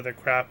all this other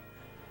crap.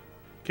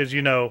 Because,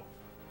 you know,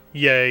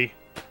 yay.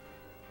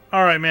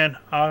 Alright, man.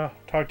 I'll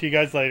talk to you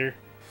guys later.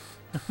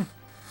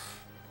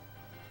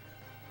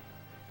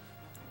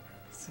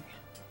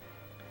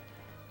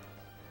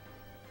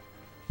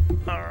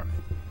 Alright.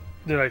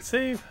 Did I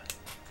save?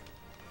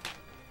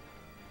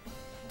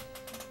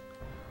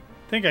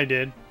 I think I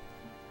did.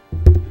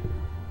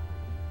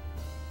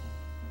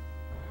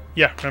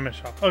 Yeah, Remnant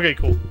Shop. Okay,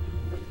 cool.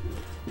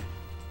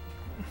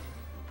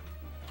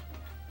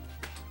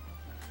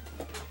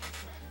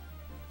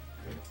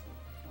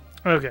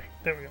 Okay,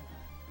 there we go.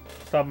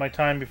 Stop my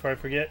time before I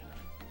forget.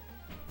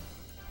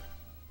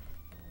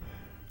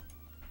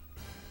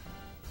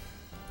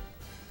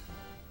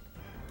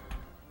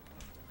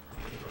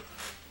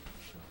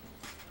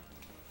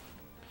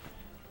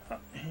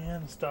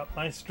 And stop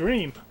my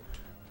stream.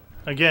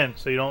 Again,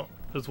 so you don't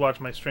just watch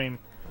my stream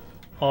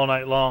all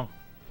night long.